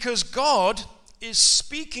 Because God is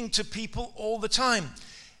speaking to people all the time.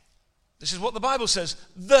 This is what the Bible says.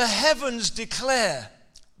 The heavens declare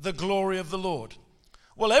the glory of the Lord.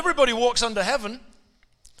 Well, everybody walks under heaven.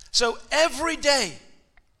 So every day,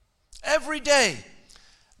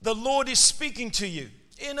 the Lord is speaking to you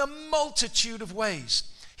in a multitude of ways.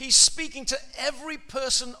 He's speaking to every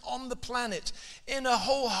person on the planet in a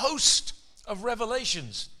whole host of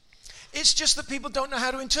revelations. It's just that people don't know how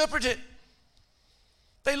to interpret it.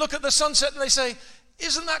 They look at the sunset and they say,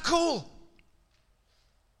 isn't that cool?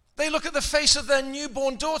 They look at the face of their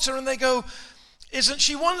newborn daughter and they go, isn't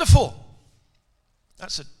she wonderful?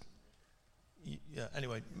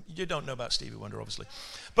 Anyway, you don't know about Stevie Wonder, obviously.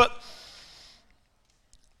 But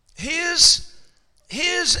here's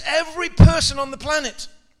every person on the planet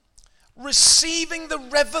receiving the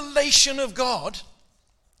revelation of God,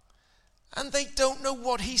 and they don't know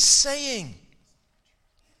what He's saying.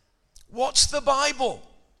 What's the Bible?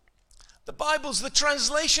 The Bible's the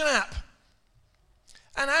translation app.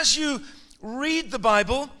 And as you read the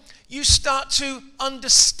Bible, you start to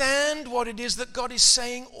understand what it is that God is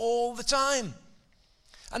saying all the time.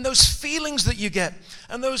 And those feelings that you get,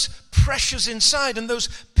 and those pressures inside, and those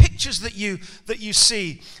pictures that you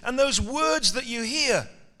see, and those words that you hear,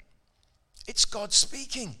 it's God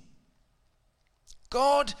speaking.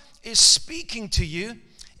 God is speaking to you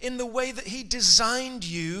in the way that he designed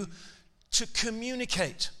you to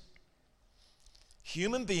communicate.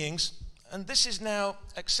 Human beings, and this is now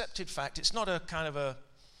accepted fact, it's not a kind of a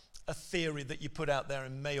theory that you put out there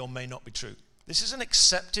and may or may not be true. This is an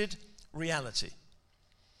accepted reality.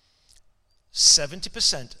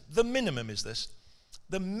 70%, the minimum is this,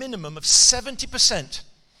 the minimum of 70%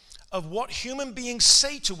 of what human beings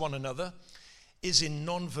say to one another is in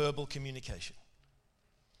non-verbal communication.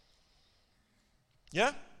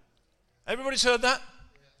 Yeah? Everybody's heard that?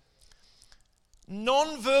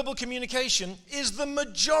 Non-verbal communication is the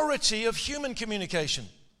majority of human communication.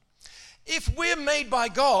 If we're made by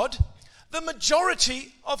God, the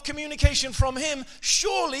majority of communication from him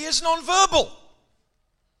surely is non-verbal.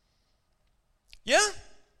 Yeah?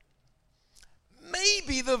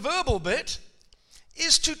 Maybe the verbal bit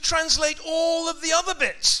is to translate all of the other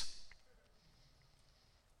bits.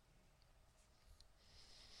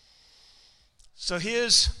 So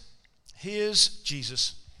here's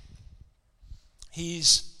Jesus.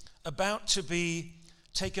 He's about to be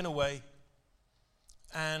taken away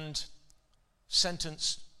and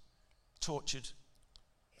sentenced, tortured,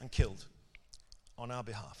 and killed on our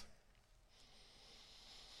behalf.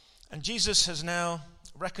 And Jesus has now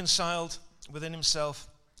reconciled within himself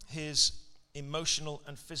his emotional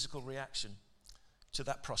and physical reaction to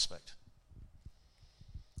that prospect,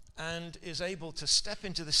 and is able to step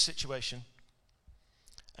into this situation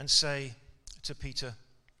and say to Peter,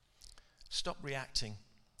 stop reacting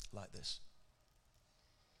like this.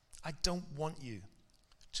 I don't want you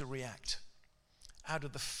to react out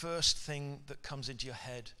of the first thing that comes into your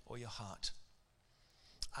head or your heart.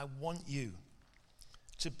 I want you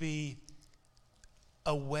to be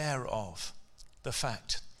aware of the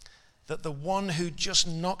fact that the one who just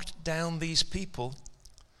knocked down these people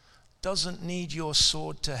doesn't need your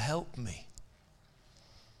sword to help me.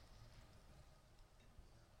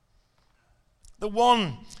 The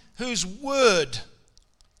one whose word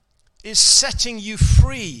is setting you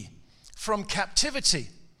free from captivity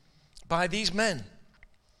by these men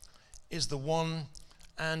is the one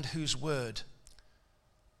and whose word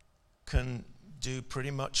can do pretty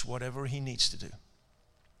much whatever he needs to do.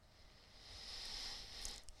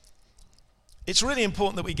 It's really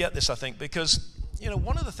important that we get this, I think, because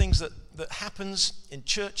one of the things that happens in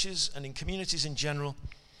churches and in communities in general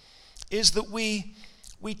is that we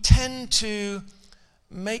tend to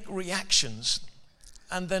make reactions,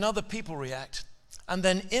 and then other people react, and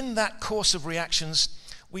then in that course of reactions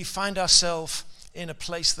we find ourselves in a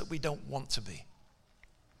place that we don't want to be.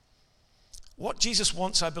 What Jesus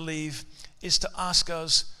wants, I believe, is to ask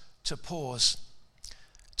us to pause,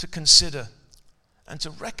 to consider, and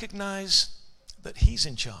to recognize that he's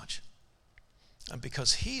in charge. And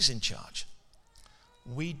because he's in charge,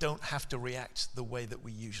 we don't have to react the way that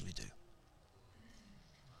we usually do.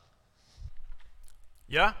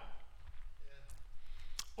 Yeah?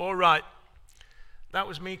 All right. That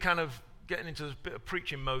was me kind of getting into this bit of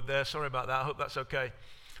preaching mode there. Sorry about that. I hope that's okay.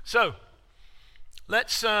 So,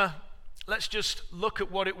 let's just look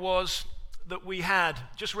at what it was that we had.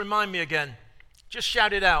 Just remind me again. Just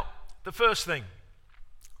shout it out. The first thing.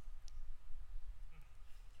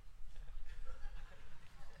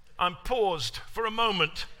 I'm paused for a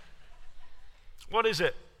moment. What is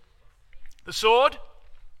it? The sword?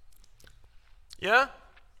 Yeah?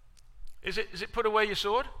 Is it put away your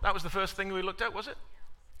sword? That was the first thing we looked at, was it?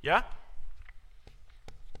 Yeah?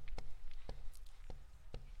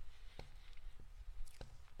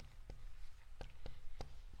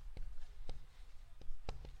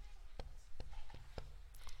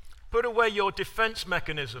 Put away your defense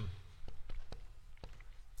mechanism.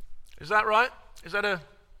 Is that right? Is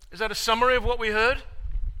that a summary of what we heard?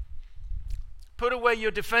 Put away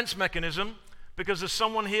your defense mechanism because there's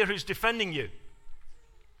someone here who's defending you.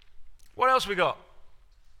 What else we got?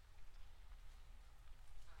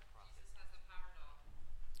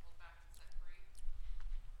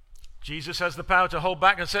 Jesus has the power to hold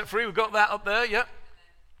back and set free. We've got that up there, yeah.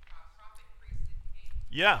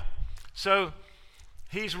 Yeah. So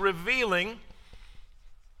he's revealing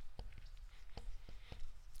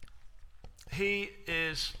he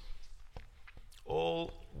is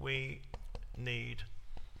all we need.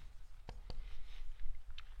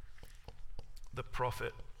 The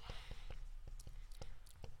prophet,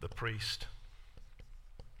 the priest,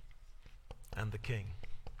 and the king.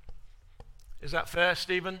 Is that fair,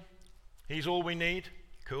 Stephen? He's all we need?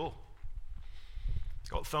 Cool.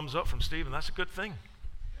 Got thumbs up from Stephen. That's a good thing.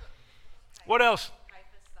 What else?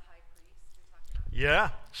 Yeah,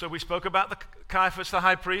 so we spoke about the Caiaphas, the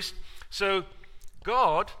high priest. So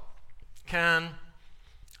God can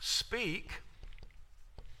speak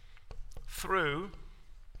through,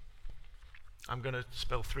 I'm going to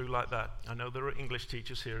spell through like that. I know there are English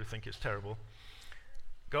teachers here who think it's terrible.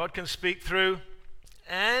 God can speak through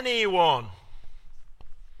anyone.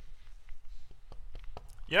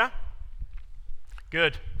 Yeah?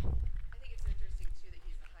 Good. I think it's interesting, too, that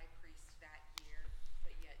he's the high priest that year,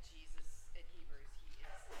 but yet Jesus in Hebrews,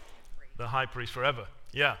 he is the high priest forever.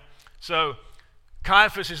 Yeah. So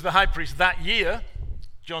Caiaphas is the high priest that year,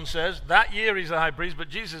 John says. That year he's the high priest, but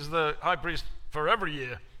Jesus is the high priest for every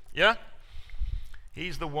year. Yeah?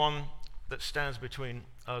 He's the one that stands between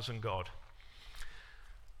us and God.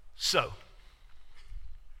 So,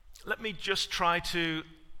 let me just try to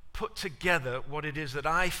put together what it is that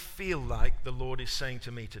I feel like the Lord is saying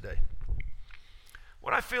to me today.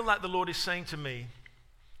 What I feel like the Lord is saying to me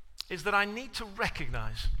is that I need to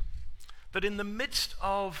recognize that in the midst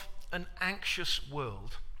of an anxious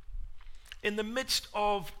world, in the midst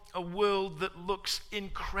of a world that looks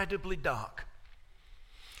incredibly dark,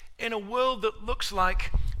 in a world that looks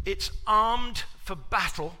like it's armed for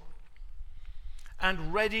battle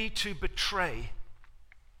and ready to betray,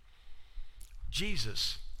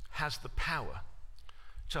 Jesus has the power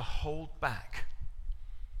to hold back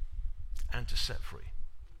and to set free.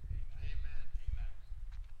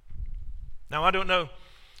 Now, I don't know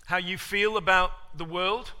how you feel about the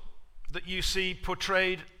world that you see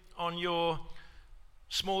portrayed on your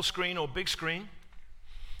small screen or big screen.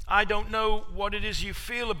 I don't know what it is you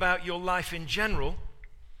feel about your life in general,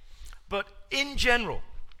 but in general,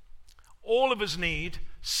 all of us need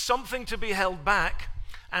something to be held back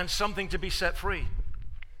and something to be set free.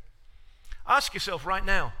 Ask yourself right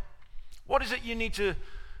now, what is it you need to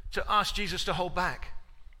ask Jesus to hold back?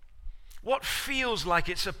 What feels like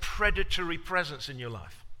it's a predatory presence in your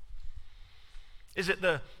life? Is it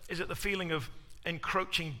the feeling of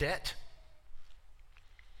encroaching debt?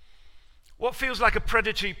 What feels like a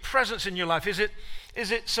predatory presence in your life? Is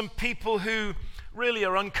it some people who really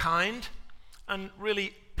are unkind and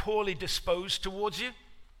really poorly disposed towards you?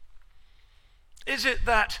 Is it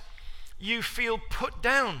that you feel put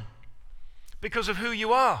down because of who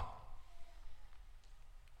you are?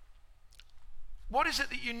 What is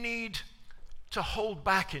it that you need to hold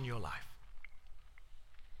back in your life?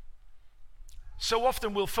 So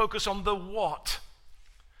often we'll focus on the what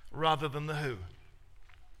rather than the who.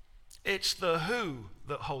 It's the who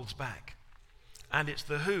that holds back, and it's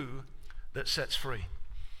the who that sets free.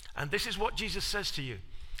 And this is what Jesus says to you.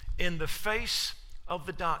 In the face of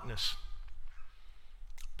the darkness,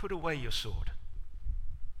 put away your sword.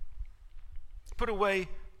 Put away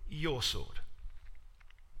your sword.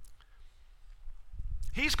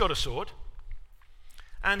 He's got a sword,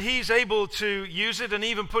 and he's able to use it and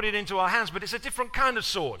even put it into our hands, but it's a different kind of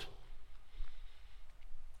sword.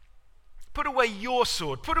 Put away your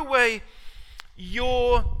sword. Put away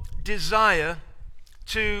your desire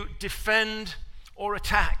to defend or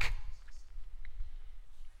attack.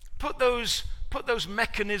 Put those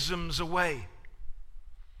mechanisms away.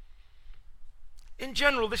 In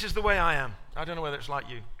general, this is the way I am. I don't know whether it's like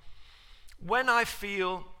you. When I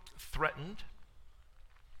feel threatened,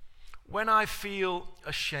 when I feel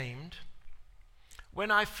ashamed,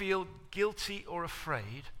 when I feel guilty or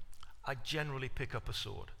afraid, I generally pick up a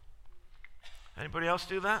sword. Anybody else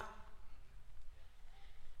do that?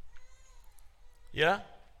 Yeah?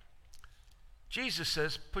 Jesus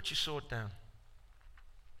says, put your sword down.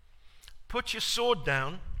 Put your sword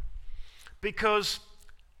down because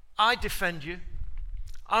I defend you.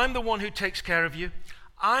 I'm the one who takes care of you.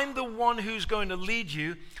 I'm the one who's going to lead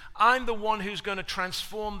you. I'm the one who's going to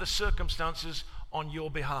transform the circumstances on your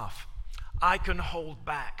behalf. I can hold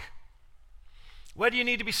back. Where do you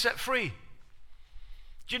need to be set free?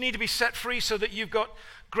 Do you need to be set free so that you've got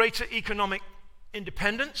greater economic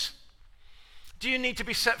independence? Do you need to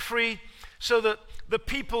be set free so that the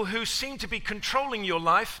people who seem to be controlling your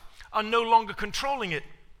life are no longer controlling it?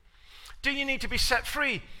 Do you need to be set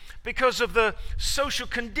free because of the social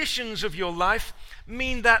conditions of your life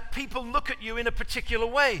mean that people look at you in a particular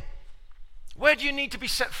way? Where do you need to be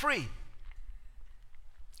set free?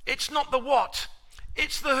 It's not the what,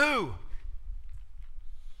 it's the who.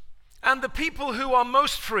 And the people who are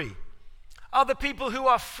most free are the people who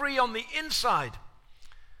are free on the inside.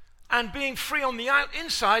 And being free on the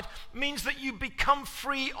inside means that you become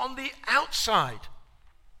free on the outside.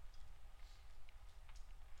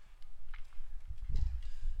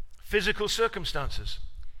 Physical circumstances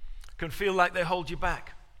can feel like they hold you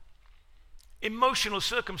back. Emotional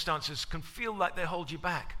circumstances can feel like they hold you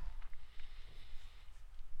back.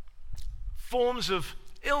 Forms of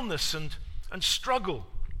illness and struggle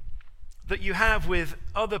that you have with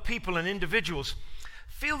other people and individuals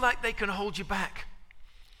feel like they can hold you back.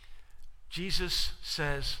 Jesus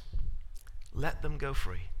says, let them go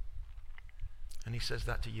free. And he says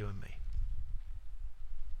that to you and me.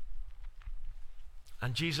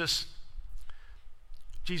 And Jesus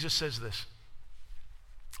says this,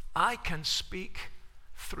 I can speak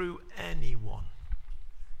through anyone.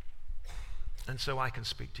 And so I can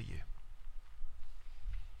speak to you.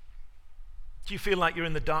 Do you feel like you're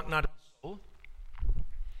in the dark night of the soul?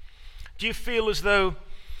 Do you feel as though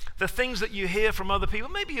the things that you hear from other people,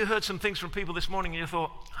 maybe you heard some things from people this morning and you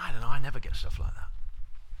thought, I don't know, I never get stuff like that.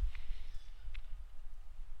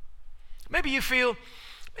 Maybe you feel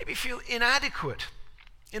inadequate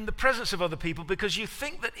in the presence of other people because you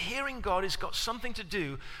think that hearing God has got something to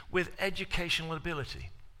do with educational ability.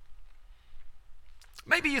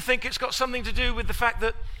 Maybe you think it's got something to do with the fact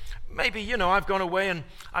that maybe, I've gone away and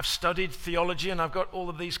I've studied theology and I've got all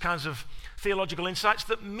of these kinds of theological insights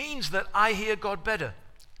that means that I hear God better.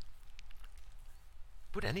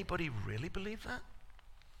 Would anybody really believe that?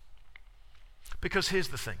 Because here's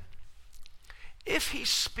the thing. If he's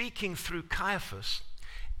speaking through Caiaphas,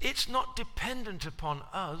 it's not dependent upon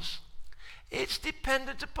us. It's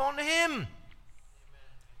dependent upon him.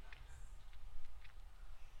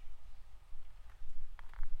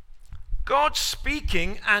 God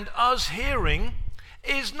speaking and us hearing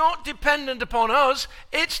is not dependent upon us.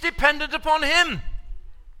 It's dependent upon him.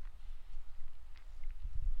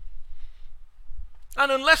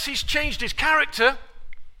 And unless he's changed his character,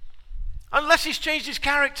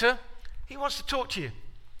 he wants to talk to you.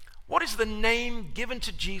 What is the name given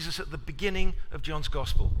to Jesus at the beginning of John's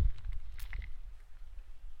Gospel?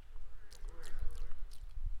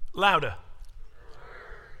 Louder.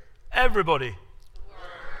 Everybody.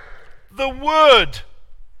 The Word.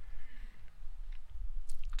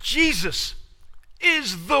 Jesus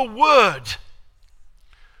is the Word.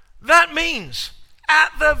 That means,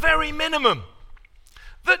 at the very minimum,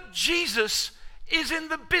 that Jesus is in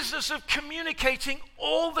the business of communicating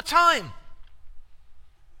all the time.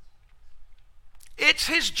 It's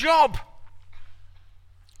his job.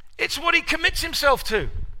 It's what he commits himself to.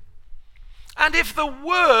 And if the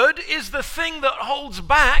Word is the thing that holds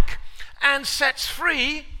back and sets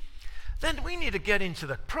free, then we need to get into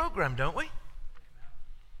the program, don't we?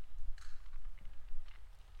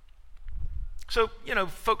 So,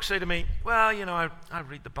 folks say to me, well, I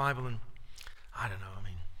read the Bible and I don't know,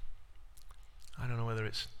 I don't know whether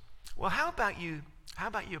it's... Well, how about you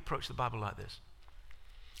approach the Bible like this?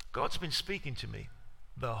 God's been speaking to me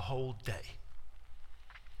the whole day.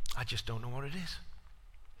 I just don't know what it is.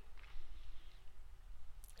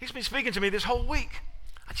 He's been speaking to me this whole week.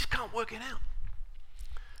 I just can't work it out.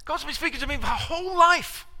 God's been speaking to me my whole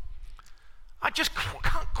life. I just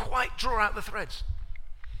can't quite draw out the threads.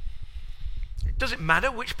 Does it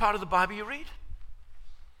matter which part of the Bible you read?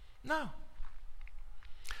 No.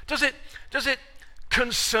 Does it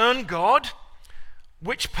concern God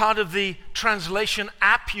which part of the translation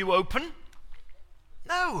app you open?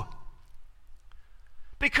 No.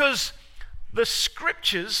 Because the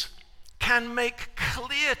scriptures can make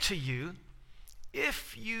clear to you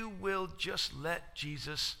if you will just let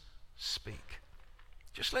Jesus speak.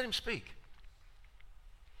 Just let him speak.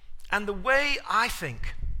 And the way I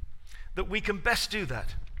think that we can best do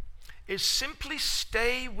that is simply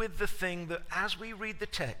stay with the thing that, as we read the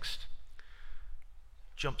text,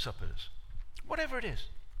 jumps up at us. Whatever it is.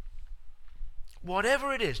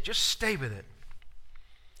 Whatever it is, just stay with it.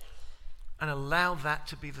 And allow that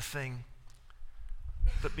to be the thing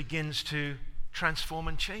that begins to transform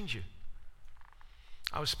and change you.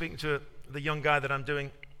 I was speaking to the young guy that I'm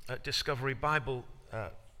doing at Discovery Bible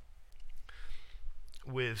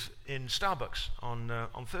with in Starbucks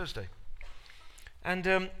on Thursday,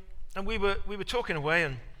 and we were talking away,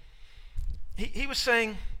 and he was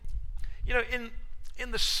saying,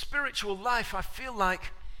 in the spiritual life, I feel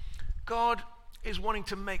like God is wanting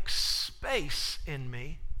to make space in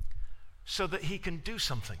me so that he can do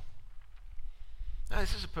something. Now,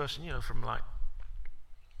 this is a person, from like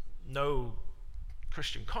no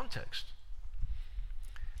Christian context.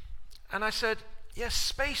 And I said, yes,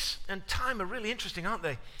 space and time are really interesting, aren't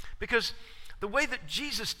they? Because the way that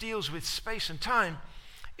Jesus deals with space and time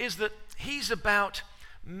is that he's about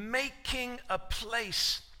making a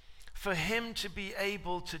place for him to be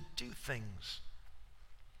able to do things.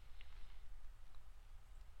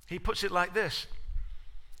 He puts it like this.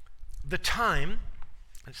 The time,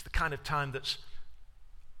 it's the kind of time that's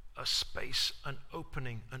a space, an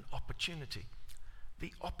opening, an opportunity.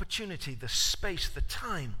 The opportunity, the space, the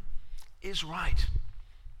time is right.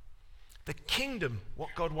 The kingdom, what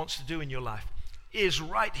God wants to do in your life, is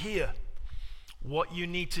right here. What you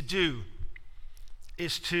need to do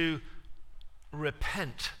is to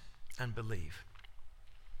repent and believe.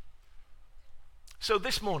 So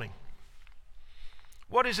this morning,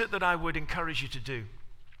 what is it that I would encourage you to do?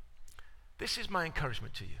 This is my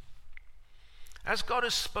encouragement to you. As God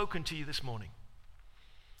has spoken to you this morning,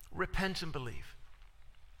 repent and believe.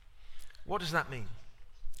 What does that mean?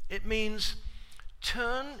 It means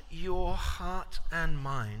turn your heart and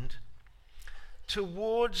mind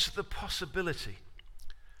towards the possibility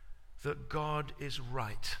that God is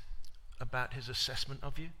right about his assessment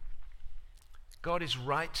of you. God is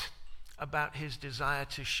right about his desire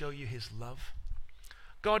to show you his love.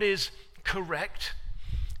 God is correct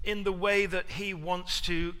in the way that he wants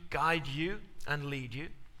to guide you and lead you.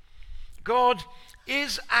 God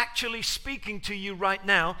is actually speaking to you right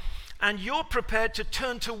now, and you're prepared to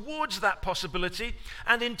turn towards that possibility,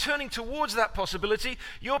 and in turning towards that possibility,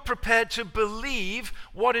 you're prepared to believe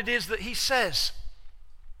what it is that he says.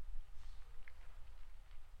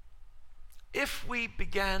 If we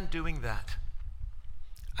began doing that,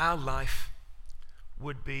 our life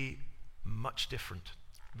would be much different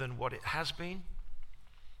than what it has been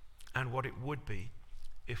and what it would be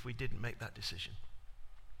if we didn't make that decision.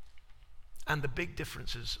 And the big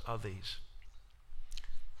differences are these.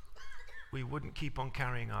 We wouldn't keep on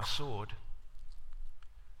carrying our sword,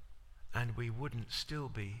 and we wouldn't still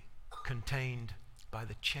be contained by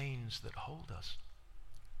the chains that hold us.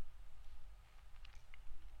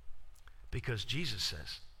 Because Jesus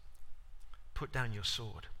says, put down your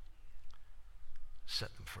sword,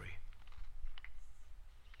 set them free.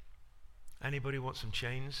 Anybody want some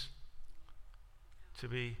chains to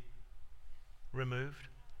be removed?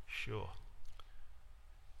 Sure.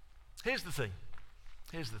 Here's the thing.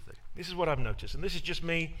 This is what I've noticed, and this is just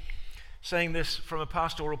me saying this from a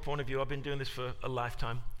pastoral point of view. I've been doing this for a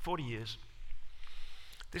lifetime, 40 years.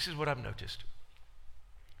 This is what I've noticed.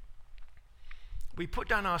 We put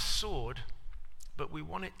down our sword, but we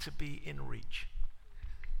want it to be in reach.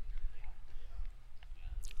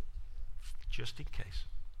 Just in case.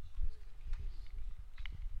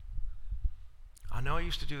 I know I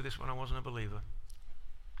used to do this when I wasn't a believer,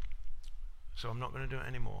 so I'm not going to do it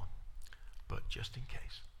anymore. But just in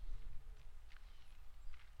case.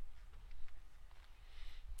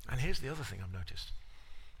 And here's the other thing I've noticed.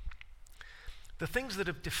 The things that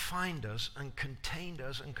have defined us and contained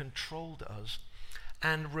us and controlled us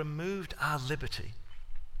and removed our liberty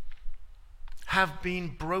have been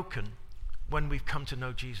broken when we've come to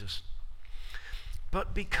know Jesus.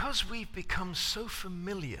 But because we've become so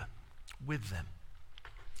familiar with them,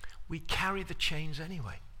 we carry the chains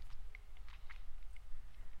anyway.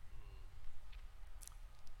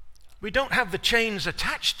 We don't have the chains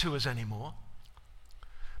attached to us anymore.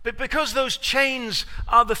 But because those chains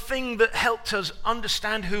are the thing that helped us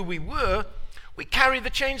understand who we were, we carry the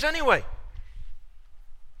chains anyway.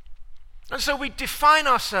 And so we define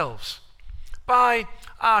ourselves by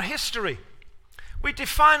our history. We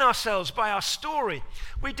define ourselves by our story.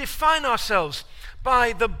 We define ourselves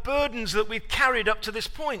by the burdens that we've carried up to this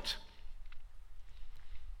point.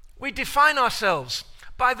 We define ourselves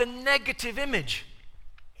by the negative image.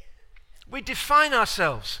 We define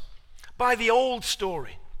ourselves by the old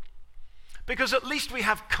story, because at least we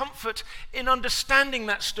have comfort in understanding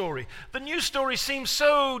that story. The new story seems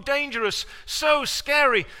so dangerous, so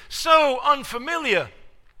scary, so unfamiliar.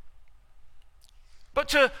 But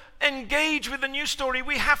to engage with the new story,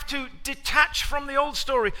 we have to detach from the old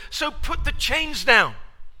story. So put the chains down.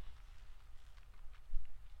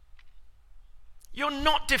 You're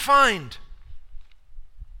not defined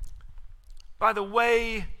by the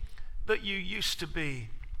way that you used to be.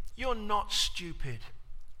 You're not stupid.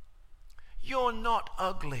 You're not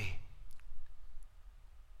ugly.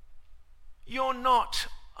 You're not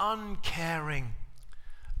uncaring,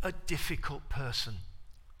 a difficult person.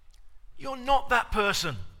 You're not that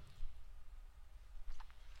person.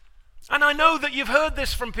 And I know that you've heard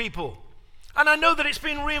this from people. And I know that it's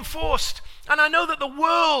been reinforced. And I know that the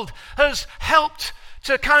world has helped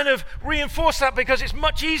to kind of reinforce that, because it's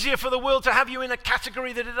much easier for the world to have you in a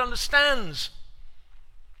category that it understands.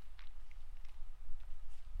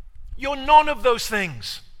 You're none of those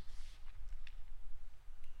things.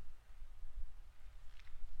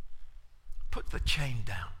 Put the chain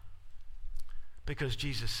down, because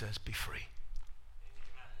Jesus says, be free.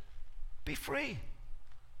 Be free.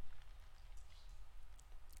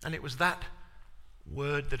 And it was that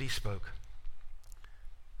word that he spoke.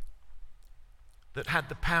 that had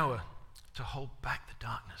the power to hold back the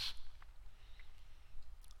darkness,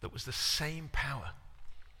 that was the same power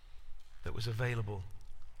that was available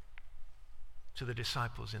to the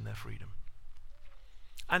disciples in their freedom.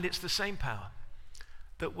 And it's the same power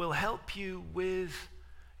that will help you with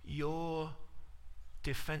your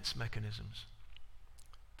defense mechanisms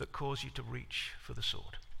that cause you to reach for the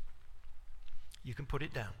sword. You can put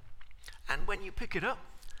it down. And when you pick it up,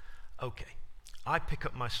 okay, I pick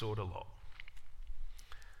up my sword a lot.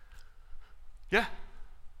 Yeah.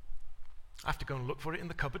 I have to go and look for it in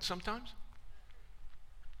the cupboard sometimes.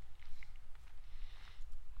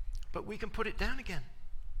 But we can put it down again.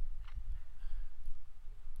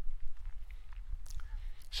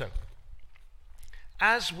 So,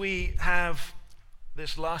 as we have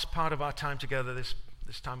this last part of our time together, this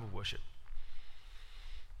time of worship,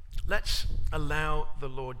 let's allow the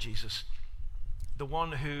Lord Jesus, the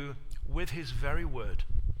one who, with his very word,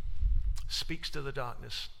 speaks to the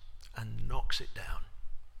darkness and knocks it down.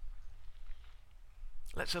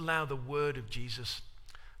 Let's allow the word of Jesus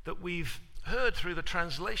that we've heard through the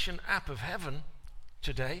translation app of heaven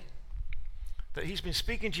today, that he's been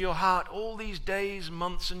speaking to your heart all these days,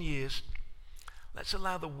 months, and years. Let's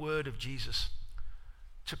allow the word of Jesus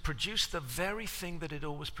to produce the very thing that it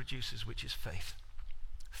always produces, which is faith.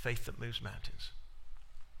 Faith that moves mountains.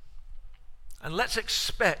 And let's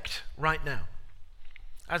expect right now,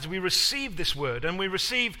 as we receive this word and we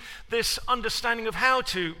receive this understanding of how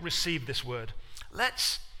to receive this word,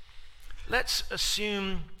 let's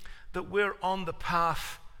assume that we're on the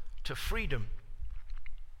path to freedom,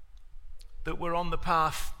 that we're on the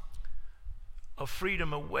path of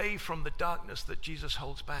freedom away from the darkness that Jesus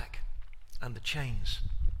holds back and the chains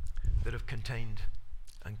that have contained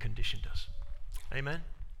and conditioned us. Amen.